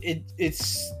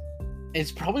 it's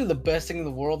probably the best thing in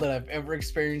the world that I've ever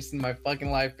experienced in my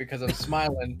fucking life, because I'm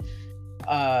smiling.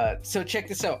 So check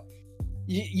this out.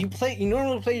 You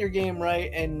normally play your game,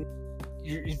 right? And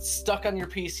you're stuck on your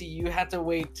PC. You have to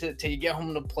wait till you get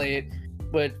home to play it.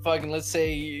 But fucking, let's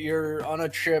say you're on a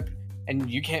trip and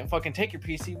you can't fucking take your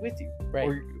PC with you, right?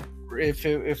 Or if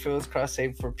it was cross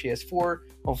save for PS4,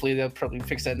 hopefully they'll probably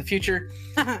fix that in the future.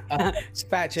 It's a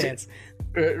fat chance.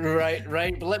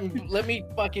 Right. But let me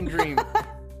fucking dream.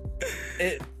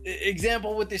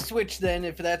 Example with the Switch, then,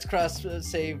 if that's cross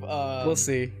save, we'll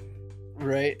see.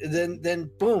 Right,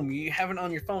 then boom, you have it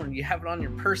on your phone, you have it on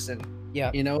your person. Yeah,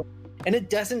 you know, and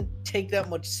it doesn't take that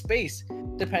much space,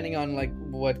 depending on like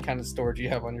what kind of storage you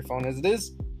have on your phone as it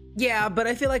is. Yeah, but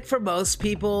I feel like for most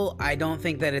people, I don't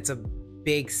think that it's a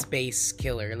big space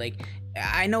killer. Like,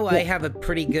 I know I have a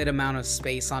pretty good amount of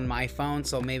space on my phone,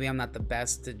 so maybe I'm not the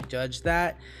best to judge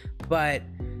that, but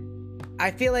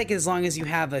I feel like as long as you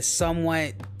have a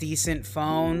somewhat decent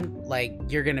phone, like,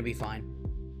 you're gonna be fine.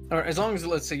 Or as long as,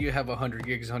 let's say, you have 100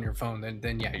 gigs on your phone,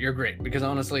 then yeah, you're great. Because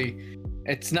honestly,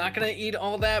 it's not gonna eat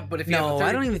all that. But if you have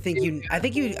I don't even think you. I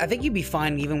think you'd be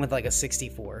fine even with like a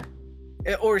 64.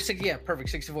 Or 60, yeah, perfect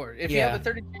 64. If you have a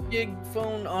 30 gig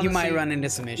phone, honestly, you might run into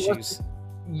some issues.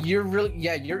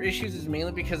 Your issues is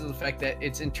mainly because of the fact that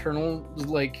it's internal,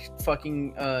 like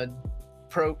fucking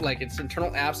it's internal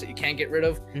apps that you can't get rid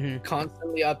of,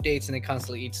 constantly updates, and it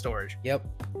constantly eats storage. Yep.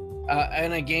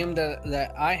 And a game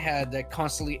that I had that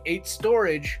constantly ate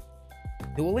storage,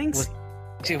 Duel Links?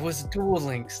 It was Duel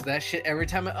Links. That shit, every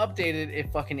time I updated,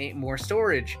 it fucking ate more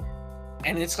storage.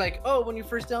 And it's like, oh, when you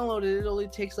first download it, it only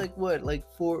takes like what, like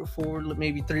four,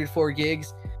 maybe 3 or 4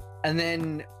 gigs, and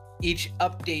then each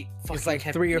update it's like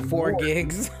 3 or 4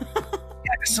 gigs.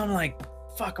 Yeah, so I'm like,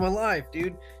 fuck my life,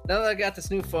 dude. Now that I got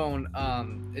this new phone,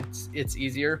 it's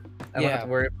easier. I don't have to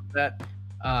worry about that.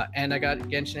 And I got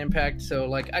Genshin Impact, so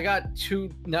like I got two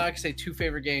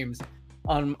favorite games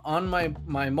on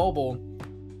my mobile,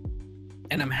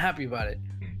 and I'm happy about it.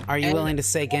 Are you willing to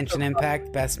say Genshin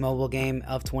Impact best mobile game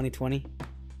of 2020?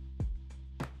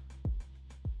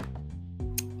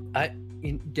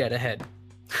 Dead ahead.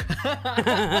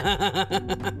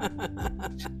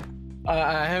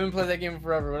 I haven't played that game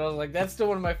forever, but I was like, that's still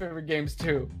one of my favorite games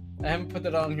too. I haven't put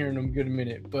that on here in a good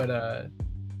minute, but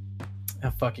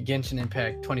fuck it, Genshin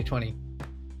Impact 2020.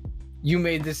 You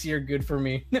made this year good for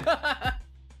me.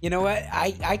 You know what?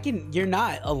 You're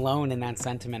not alone in that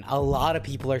sentiment. A lot of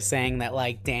people are saying that,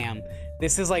 like, damn,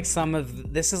 this is like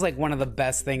one of the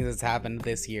best things that's happened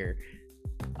this year.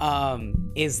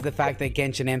 Is the fact that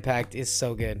Genshin Impact is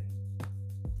so good.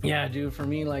 Yeah, dude, for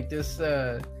me, like this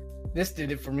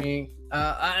did it for me.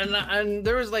 And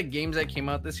there was like games that came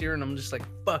out this year, and I'm just like,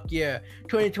 fuck yeah,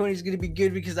 2020 is gonna be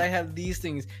good because I have these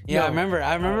things. Yeah, I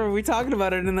remember we talking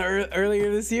about it in the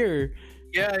earlier this year.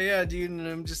 Yeah, dude, and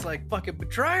I'm just like, fucking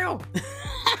betrayal.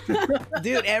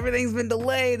 Dude, everything's been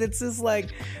delayed. It's just like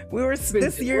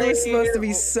this year was supposed to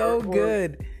be so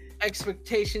good.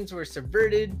 Expectations were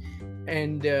subverted.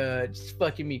 and just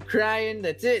fucking me crying.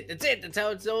 That's it. That's how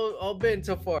it's all been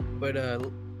so far. But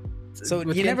so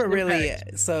you never really.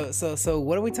 So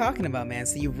what are we talking about, man?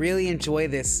 So you really enjoy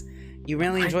this? You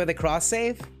really enjoy the cross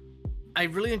save? I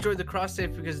really enjoyed the cross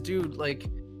save because, dude, like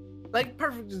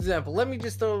perfect example. Let me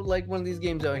just throw like one of these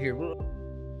games out here. I'm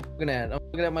looking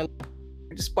at my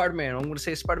Spider-Man. I'm gonna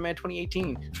say Spider-Man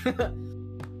 2018.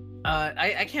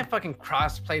 I can't fucking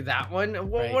cross play that one.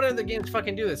 What other games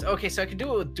fucking do this? Okay, so I can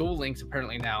do it with Duel Links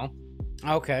apparently now.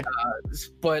 Okay.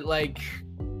 But like,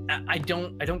 I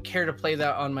don't care to play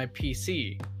that on my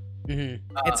PC.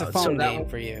 Mm-hmm. It's a phone game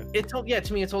for you.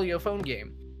 To me, it's only a phone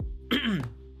game.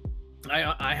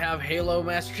 I have Halo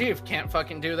Master Chief. Can't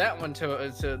fucking do that one to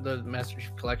the Master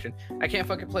Chief Collection. I can't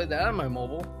fucking play that on my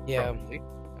mobile. Yeah. Probably.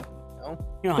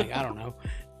 You're like, I don't know.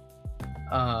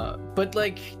 But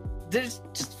like, there's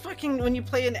just fucking when you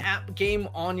play an app game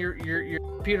on your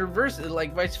computer versus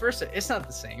like vice versa, it's not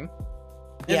the same.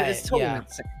 It's totally not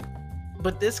the same.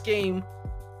 But this game,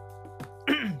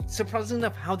 surprisingly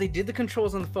enough, how they did the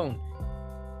controls on the phone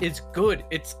is good.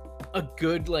 It's a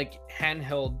good like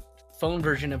handheld phone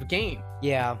version of a game.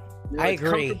 Yeah, I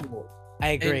agree.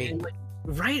 And, like,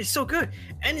 right, it's so good.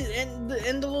 And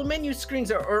the little menu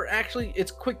screens are actually,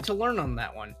 it's quick to learn on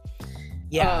that one.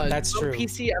 Yeah, that's true.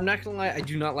 PC, I'm not gonna lie, I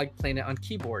do not like playing it on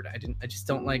keyboard. I just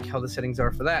don't like how the settings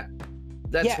are for that.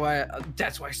 That's why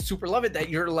I super love it that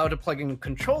you're allowed to plug in a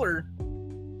controller,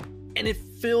 and it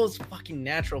feels fucking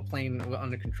natural playing on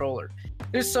the controller.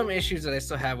 There's some issues that I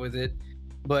still have with it,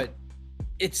 but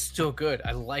it's still good.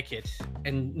 I like it,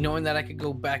 and knowing that I could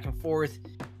go back and forth,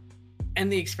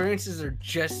 and the experiences are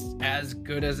just as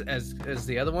good as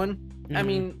the other one. Mm-hmm. I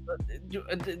mean,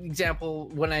 example,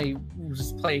 when I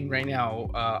was playing right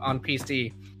now on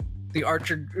PC, the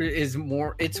Archer is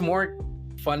more. It's more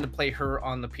fun to play her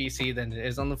on the PC than it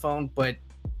is on the phone, but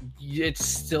it's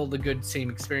still the good same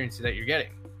experience that you're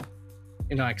getting.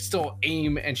 You know, I can still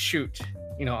aim and shoot,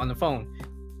 you know, on the phone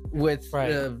with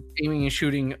aiming and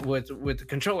shooting with the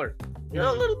controller. You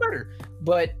know, a little better,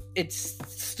 but it's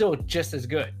still just as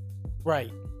good.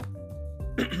 Right.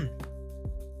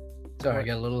 Sorry, I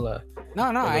got a little No,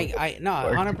 I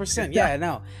 100%. Yeah,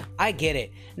 no, I get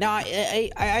it. No,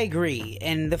 I agree.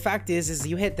 And the fact is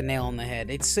you hit the nail on the head.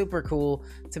 It's super cool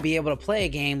to be able to play a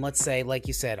game, let's say, like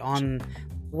you said, on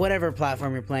whatever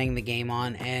platform you're playing the game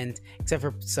on, and except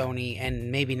for Sony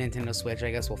and maybe Nintendo Switch,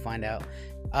 I guess we'll find out.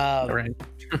 You're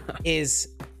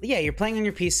playing on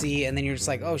your PC, and then you're just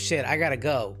like, oh shit, I gotta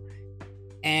go.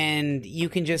 And you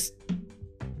can just,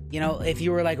 you know, if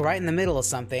you were like right in the middle of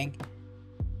something,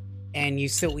 and you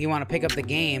want to pick up the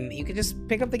game, you could just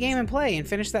pick up the game and play and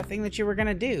finish that thing that you were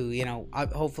gonna do. You know,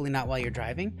 hopefully not while you're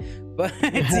driving, but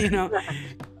you know,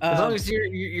 as long as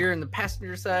you're in the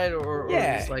passenger side or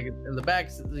just like in the back,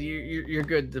 you're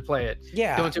good to play it.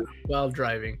 Yeah, don't do it while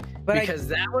driving, because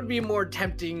that would be more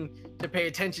tempting to pay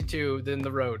attention to than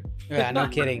the road. Yeah, no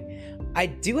kidding. I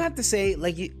do have to say,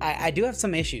 like, I do have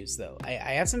some issues though. I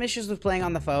have some issues with playing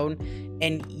on the phone,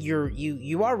 and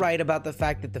you are right about the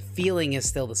fact that the feeling is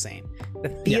still the same. The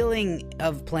feeling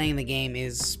of playing the game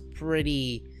is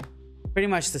pretty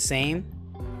much the same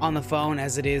on the phone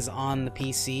as it is on the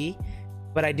PC.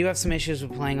 But I do have some issues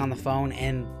with playing on the phone,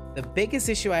 and the biggest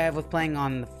issue I have with playing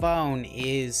on the phone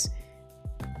is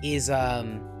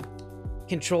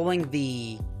controlling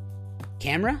the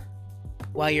camera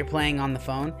while you're playing on the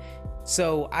phone.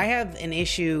 So I have an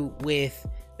issue with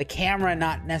the camera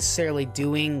not necessarily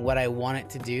doing what I want it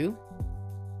to do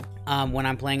when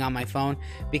I'm playing on my phone,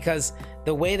 because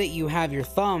the way that you have your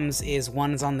thumbs is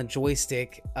one's on the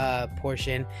joystick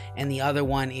portion, and the other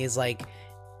one is like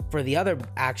for the other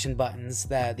action buttons,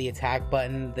 the attack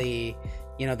button, the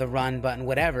run button,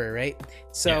 whatever, right?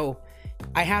 So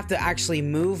I have to actually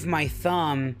move my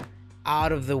thumb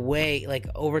out of the way, like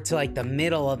over to like the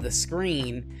middle of the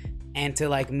screen, and to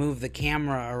like move the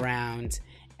camera around.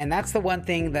 And that's the one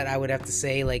thing that I would have to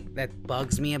say, like, that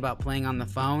bugs me about playing on the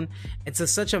phone. It's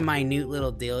such a minute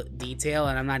little detail,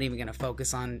 and I'm not even gonna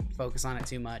focus on it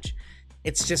too much.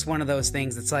 It's just one of those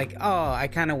things. It's like, oh, I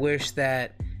kind of wish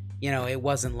that, you know, it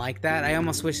wasn't like that. I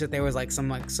almost wish that there was like some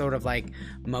like sort of like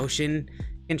motion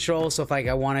control. So if like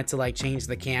I wanted to like change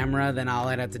the camera, then all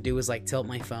I'd have to do was like tilt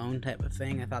my phone type of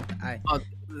thing. I thought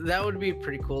that would be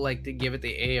pretty cool, like to give it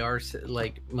the AR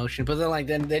like motion, but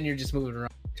then you're just moving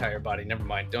around your entire body. Never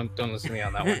mind, don't listen to me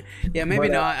on that one. Yeah, maybe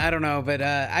not, I don't know, but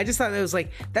I just thought it was like,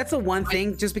 that's the one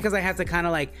thing, just because I have to kind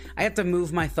of like, I have to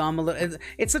move my thumb a little.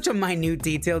 It's such a minute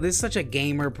detail. This is such a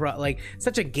gamer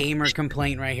such a gamer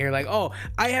complaint right here, like, oh,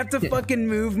 I have to fucking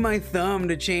move my thumb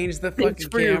to change the fucking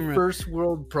camera. Your first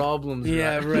world problems.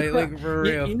 Yeah, right, like for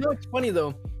real. You know what's funny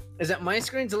though, is that my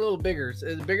screen's a little bigger.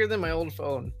 It's bigger than my old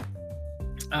phone.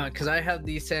 Because I have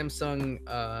the Samsung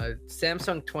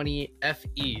 20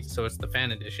 FE, so it's the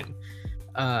fan edition.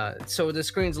 So the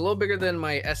screen's a little bigger than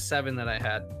my S7 that I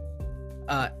had.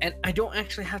 And I don't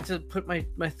actually have to put my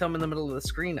thumb in the middle of the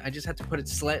screen. I just have to put it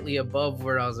slightly above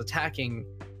where I was attacking,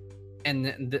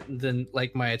 and then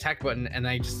like my attack button, and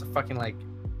I just fucking like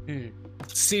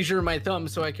seizure my thumb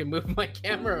so I can move my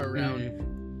camera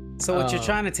around. So what you're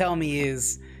trying to tell me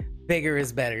is bigger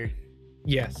is better.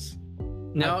 Yes.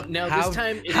 Now this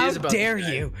time it is about. How dare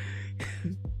you?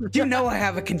 You know I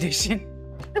have a condition.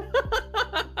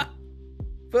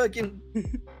 Fucking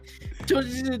told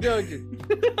you to the doctor.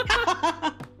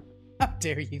 How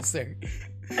dare you, sir?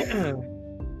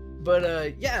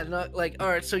 But yeah, not like, all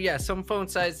right. So yeah, some phone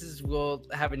sizes will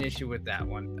have an issue with that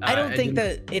one. I don't think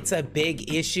that it's a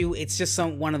big issue. It's just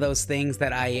one of those things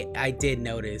that I did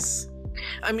notice.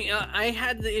 I mean, I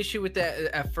had the issue with that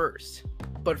at first,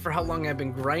 but for how long I've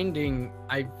been grinding,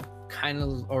 I kind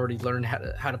of already learned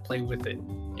how to play with it.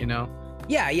 You know?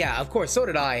 Yeah, of course. So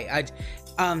did I.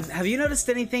 Have you noticed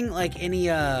anything like any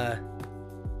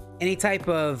type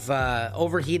of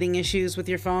overheating issues with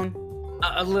your phone?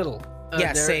 A little.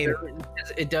 Yeah, same.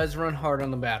 It does run hard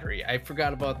on the battery. I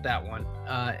forgot about that one.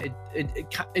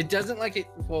 It doesn't like it.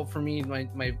 Well, for me,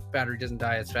 my battery doesn't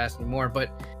die as fast anymore, but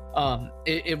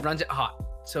it runs it hot.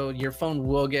 So your phone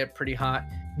will get pretty hot.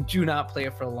 Do not play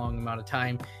it for a long amount of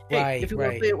time. Hey, right, if you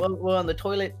want to play it while on the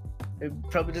toilet, it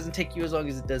probably doesn't take you as long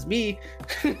as it does me.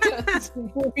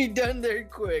 We'll be done there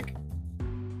quick.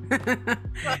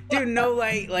 Dude, no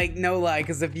lie,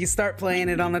 because if you start playing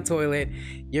it on the toilet,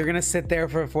 you're gonna sit there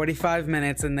for 45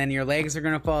 minutes and then your legs are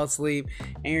gonna fall asleep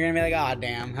and you're gonna be like, oh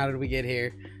damn, how did we get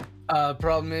here?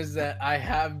 Problem is that I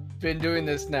have been doing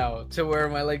this now to where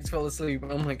my legs fell asleep.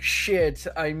 I'm like, shit.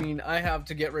 I mean, I have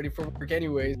to get ready for work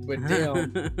anyways, but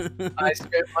damn,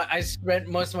 I spent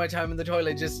most of my time in the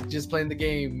toilet just playing the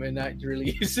game and not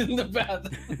really using the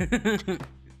bathroom.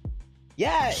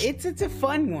 Yeah, it's a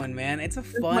fun one, man. It's a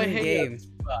fun game.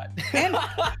 And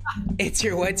it's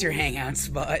your hangout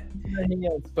spot.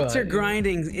 Hangout spot. It's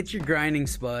your grinding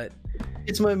spot.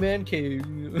 It's my man cave.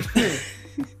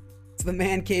 It's the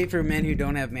man cave for men who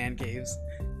don't have man caves.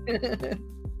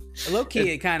 Low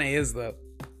key, it kind of is though.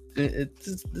 This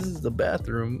is the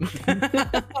bathroom.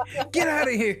 Get out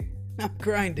of here! I'm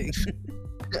grinding.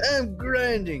 I'm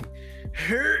grinding.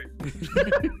 Hurt.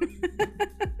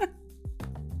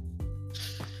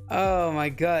 Oh my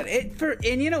god!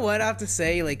 And you know what I have to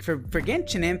say, like for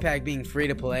Genshin Impact being free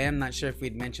to play, I'm not sure if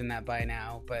we'd mentioned that by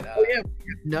now, but oh yeah,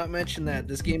 not mention that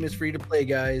this game is free to play,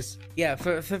 guys. Yeah,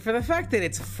 for the fact that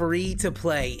it's free to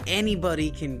play,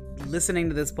 anybody can listening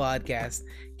to this podcast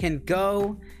can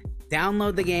go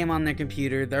download the game on their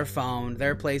computer, their phone,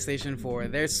 their PlayStation 4,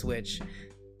 their Switch,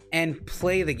 and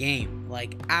play the game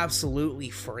like absolutely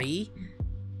free.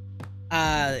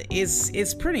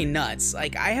 Is pretty nuts.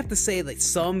 Like, I have to say that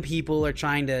some people are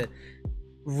trying to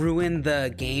ruin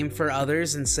the game for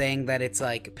others and saying that it's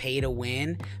like pay to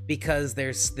win because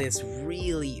there's this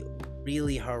really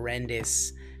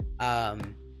horrendous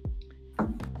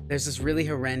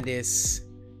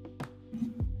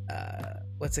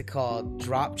what's it called,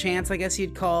 drop chance, I guess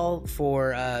you'd call,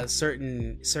 for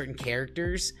certain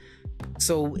characters.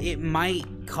 So it might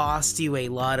cost you a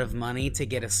lot of money to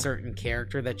get a certain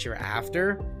character that you're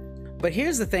after. But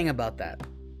here's the thing about that.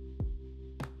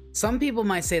 Some people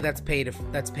might say that's pay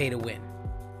to win.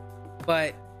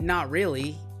 But not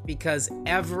really, because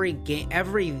everything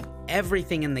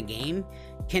in the game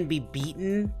can be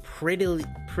beaten pretty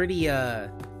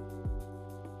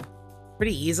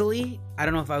easily. I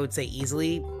don't know if I would say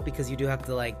easily, because you do have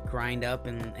to like grind up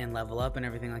and level up and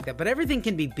everything like that. But everything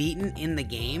can be beaten in the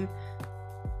game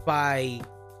by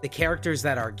the characters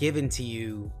that are given to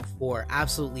you for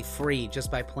absolutely free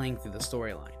just by playing through the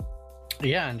storyline.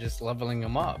 Yeah, and just leveling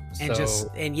them up. So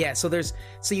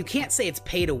you can't say it's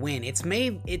pay to win. It's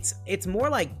more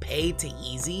like pay to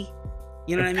easy.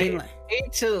 You know what I mean? Pay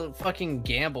to fucking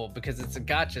gamble, because it's a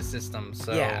gacha system.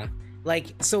 So yeah,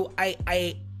 like, so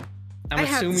I'm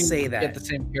assuming to say you that get the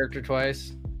same character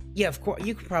twice. Yeah, of course.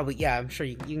 You could probably, yeah, I'm sure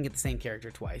you can get the same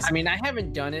character twice. I mean, I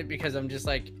haven't done it because I'm just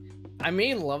like, I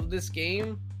may love this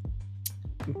game,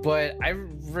 but I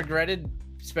regretted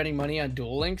spending money on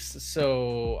Duel Links,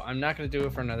 so I'm not going to do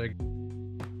it for another.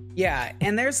 Yeah,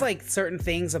 and there's like certain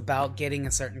things about getting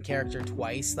a certain character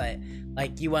twice that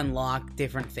like you unlock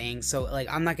different things. So like,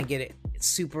 I'm not going to get it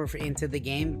super into the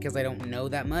game because I don't know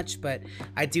that much, but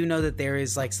I do know that there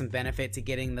is like some benefit to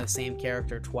getting the same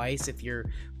character twice if you're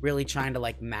really trying to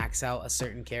like max out a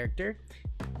certain character.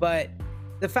 But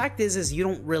the fact is you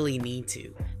don't really need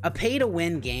to. A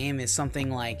pay-to-win game is something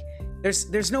like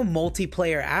there's no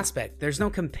multiplayer aspect. There's no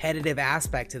competitive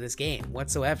aspect to this game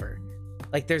whatsoever.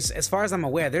 Like as far as I'm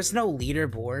aware, there's no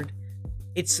leaderboard.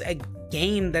 It's a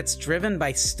game that's driven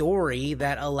by story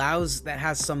that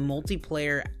has some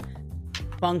multiplayer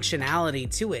functionality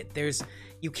to it.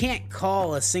 You can't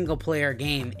call a single player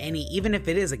game even if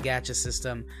it is a gacha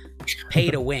system, pay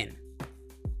to win.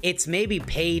 It's maybe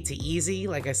pay to easy,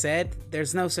 like I said.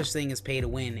 There's no such thing as pay to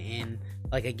win in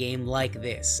like a game like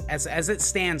this, as it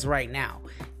stands right now.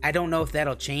 I don't know if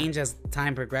that'll change as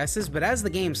time progresses, but as the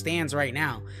game stands right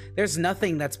now, there's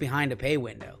nothing that's behind a pay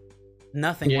window.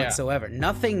 Nothing whatsoever.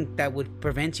 Nothing that would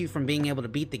prevent you from being able to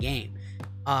beat the game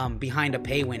behind a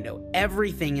pay window.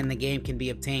 Everything in the game can be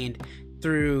obtained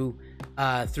through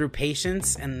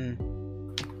patience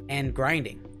and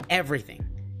grinding. Everything.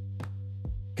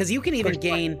 Because you can even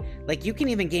gain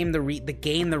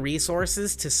the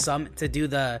resources to do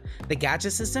the gacha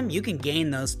system. You can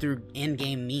gain those through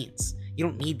in-game means. You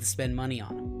don't need to spend money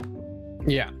on them.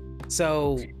 Yeah.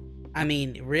 So, I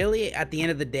mean, really, at the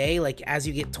end of the day, like as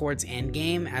you get towards end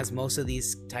game, as most of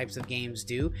these types of games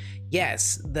do,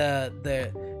 yes, the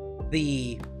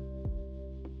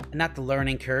not the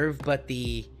learning curve, but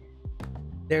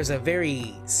there's a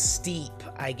very steep,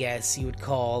 I guess you would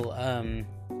call,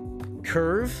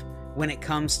 curve when it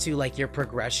comes to like the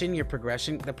progression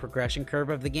curve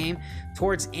of the game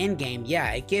towards end game.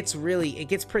 Yeah, it gets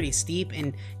pretty steep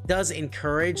and does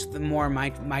encourage the more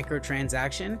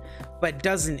microtransaction, but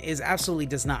absolutely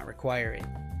does not require it.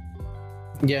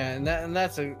 Yeah, and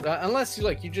that's unless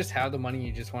you just have the money,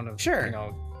 you just want to, sure, you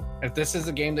know, if this is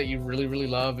a game that you really, really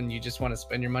love and you just want to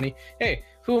spend your money, hey,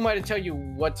 who am I to tell you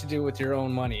what to do with your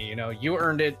own money? You know, you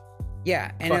earned it.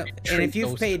 Yeah, and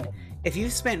if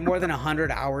you've spent more than 100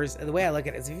 hours, the way I look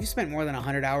at it is if you've spent more than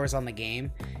 100 hours on the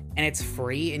game and it's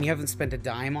free and you haven't spent a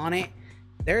dime on it,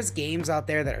 there's games out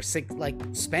there that are spend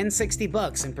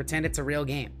 $60 and pretend it's a real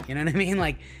game. You know what I mean?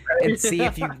 Like, and see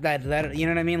if you that you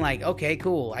know what I mean? Like, okay,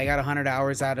 cool. I got 100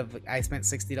 hours I spent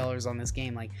 $60 on this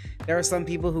game. Like, there are some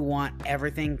people who want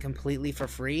everything completely for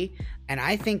free, and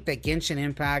I think that Genshin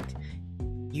Impact,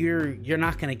 you're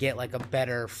not gonna get like a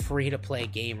better free to play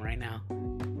game right now.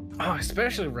 Oh,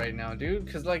 especially right now, dude,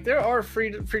 because like there are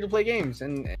free to play games,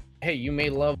 and hey, you may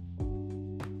love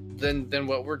than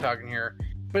what we're talking here,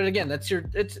 but again, this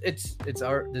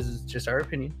is just our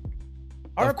opinion.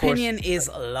 Our opinion is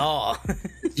law.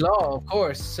 It's law, of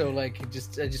course. So like,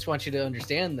 I just want you to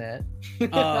understand that.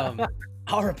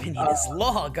 Our opinion is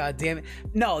law. God damn it!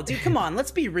 No, dude, come on.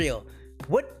 Let's be real.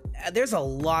 There's a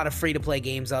lot of free to play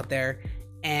games out there,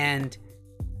 and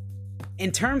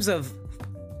in terms of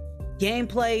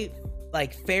gameplay,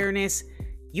 like fairness,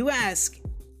 you ask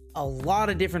a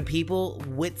lot of different people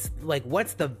what's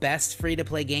the best free to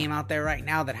play game out there right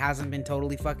now that hasn't been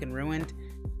totally fucking ruined,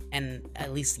 and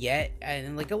at least yet,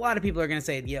 and like a lot of people are gonna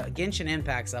say, yeah, Genshin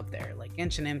Impact's up there. Like,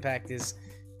 Genshin Impact is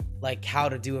like how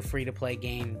to do a free to play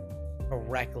game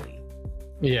correctly.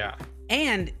 Yeah.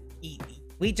 And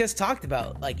we just talked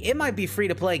about, like, it might be free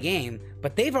to play game,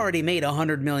 but they've already made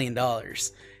 $100 million.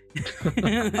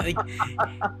 Like,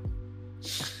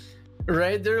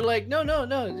 right? They're like, no,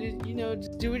 you know,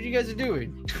 just do what you guys are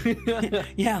doing.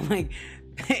 Yeah, like,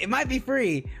 it might be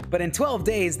free, but in 12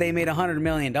 days they made $100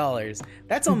 million.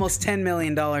 That's almost $10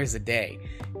 million a day.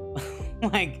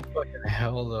 Like, fucking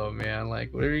hell though, man.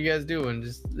 Like, what are you guys doing?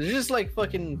 They're just like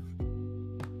fucking,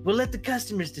 we'll let the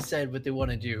customers decide what they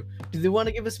want to do. Do they want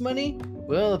to give us money?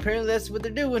 Well, apparently that's what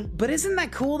they're doing. But isn't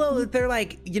that cool though, that they're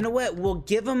like, you know what, we'll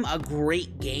give them a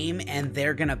great game and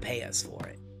they're gonna pay us for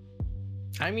it.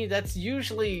 I mean, that's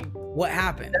usually what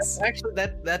happens.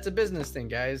 That's a business thing,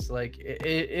 guys. Like,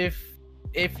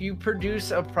 if you produce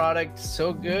a product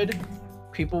so good,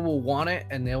 people will want it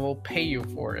and they will pay you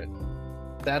for it.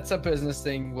 That's a business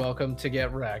thing. Welcome to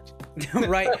Get Wrecked.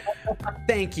 Right.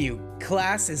 Thank you.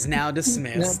 Class is now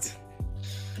dismissed.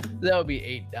 That would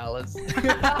be $8.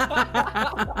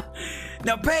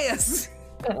 Now pay us.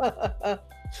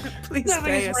 Please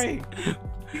pay us.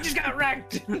 You just got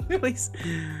wrecked. Please.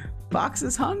 Box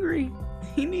is hungry.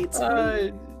 He needs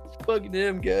food. Fucking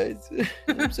him, guys.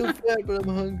 I'm so fat, but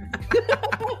I'm hungry.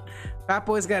 Fat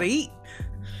boy's gotta eat.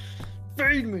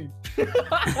 Feed me.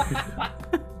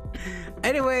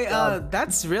 Anyway,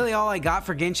 that's really all I got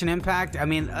for Genshin Impact. I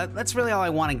mean, that's really all I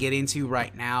want to get into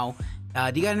right now.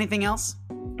 Do you got anything else?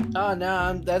 Oh,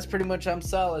 no, that's pretty much, I'm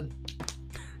solid.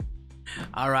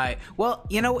 All right. Well,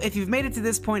 you know, if you've made it to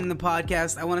this point in the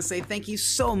podcast, I want to say thank you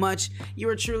so much. You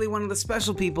are truly one of the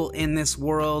special people in this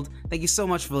world. Thank you so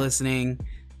much for listening,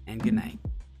 and good night.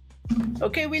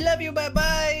 Okay, we love you.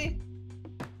 Bye-bye.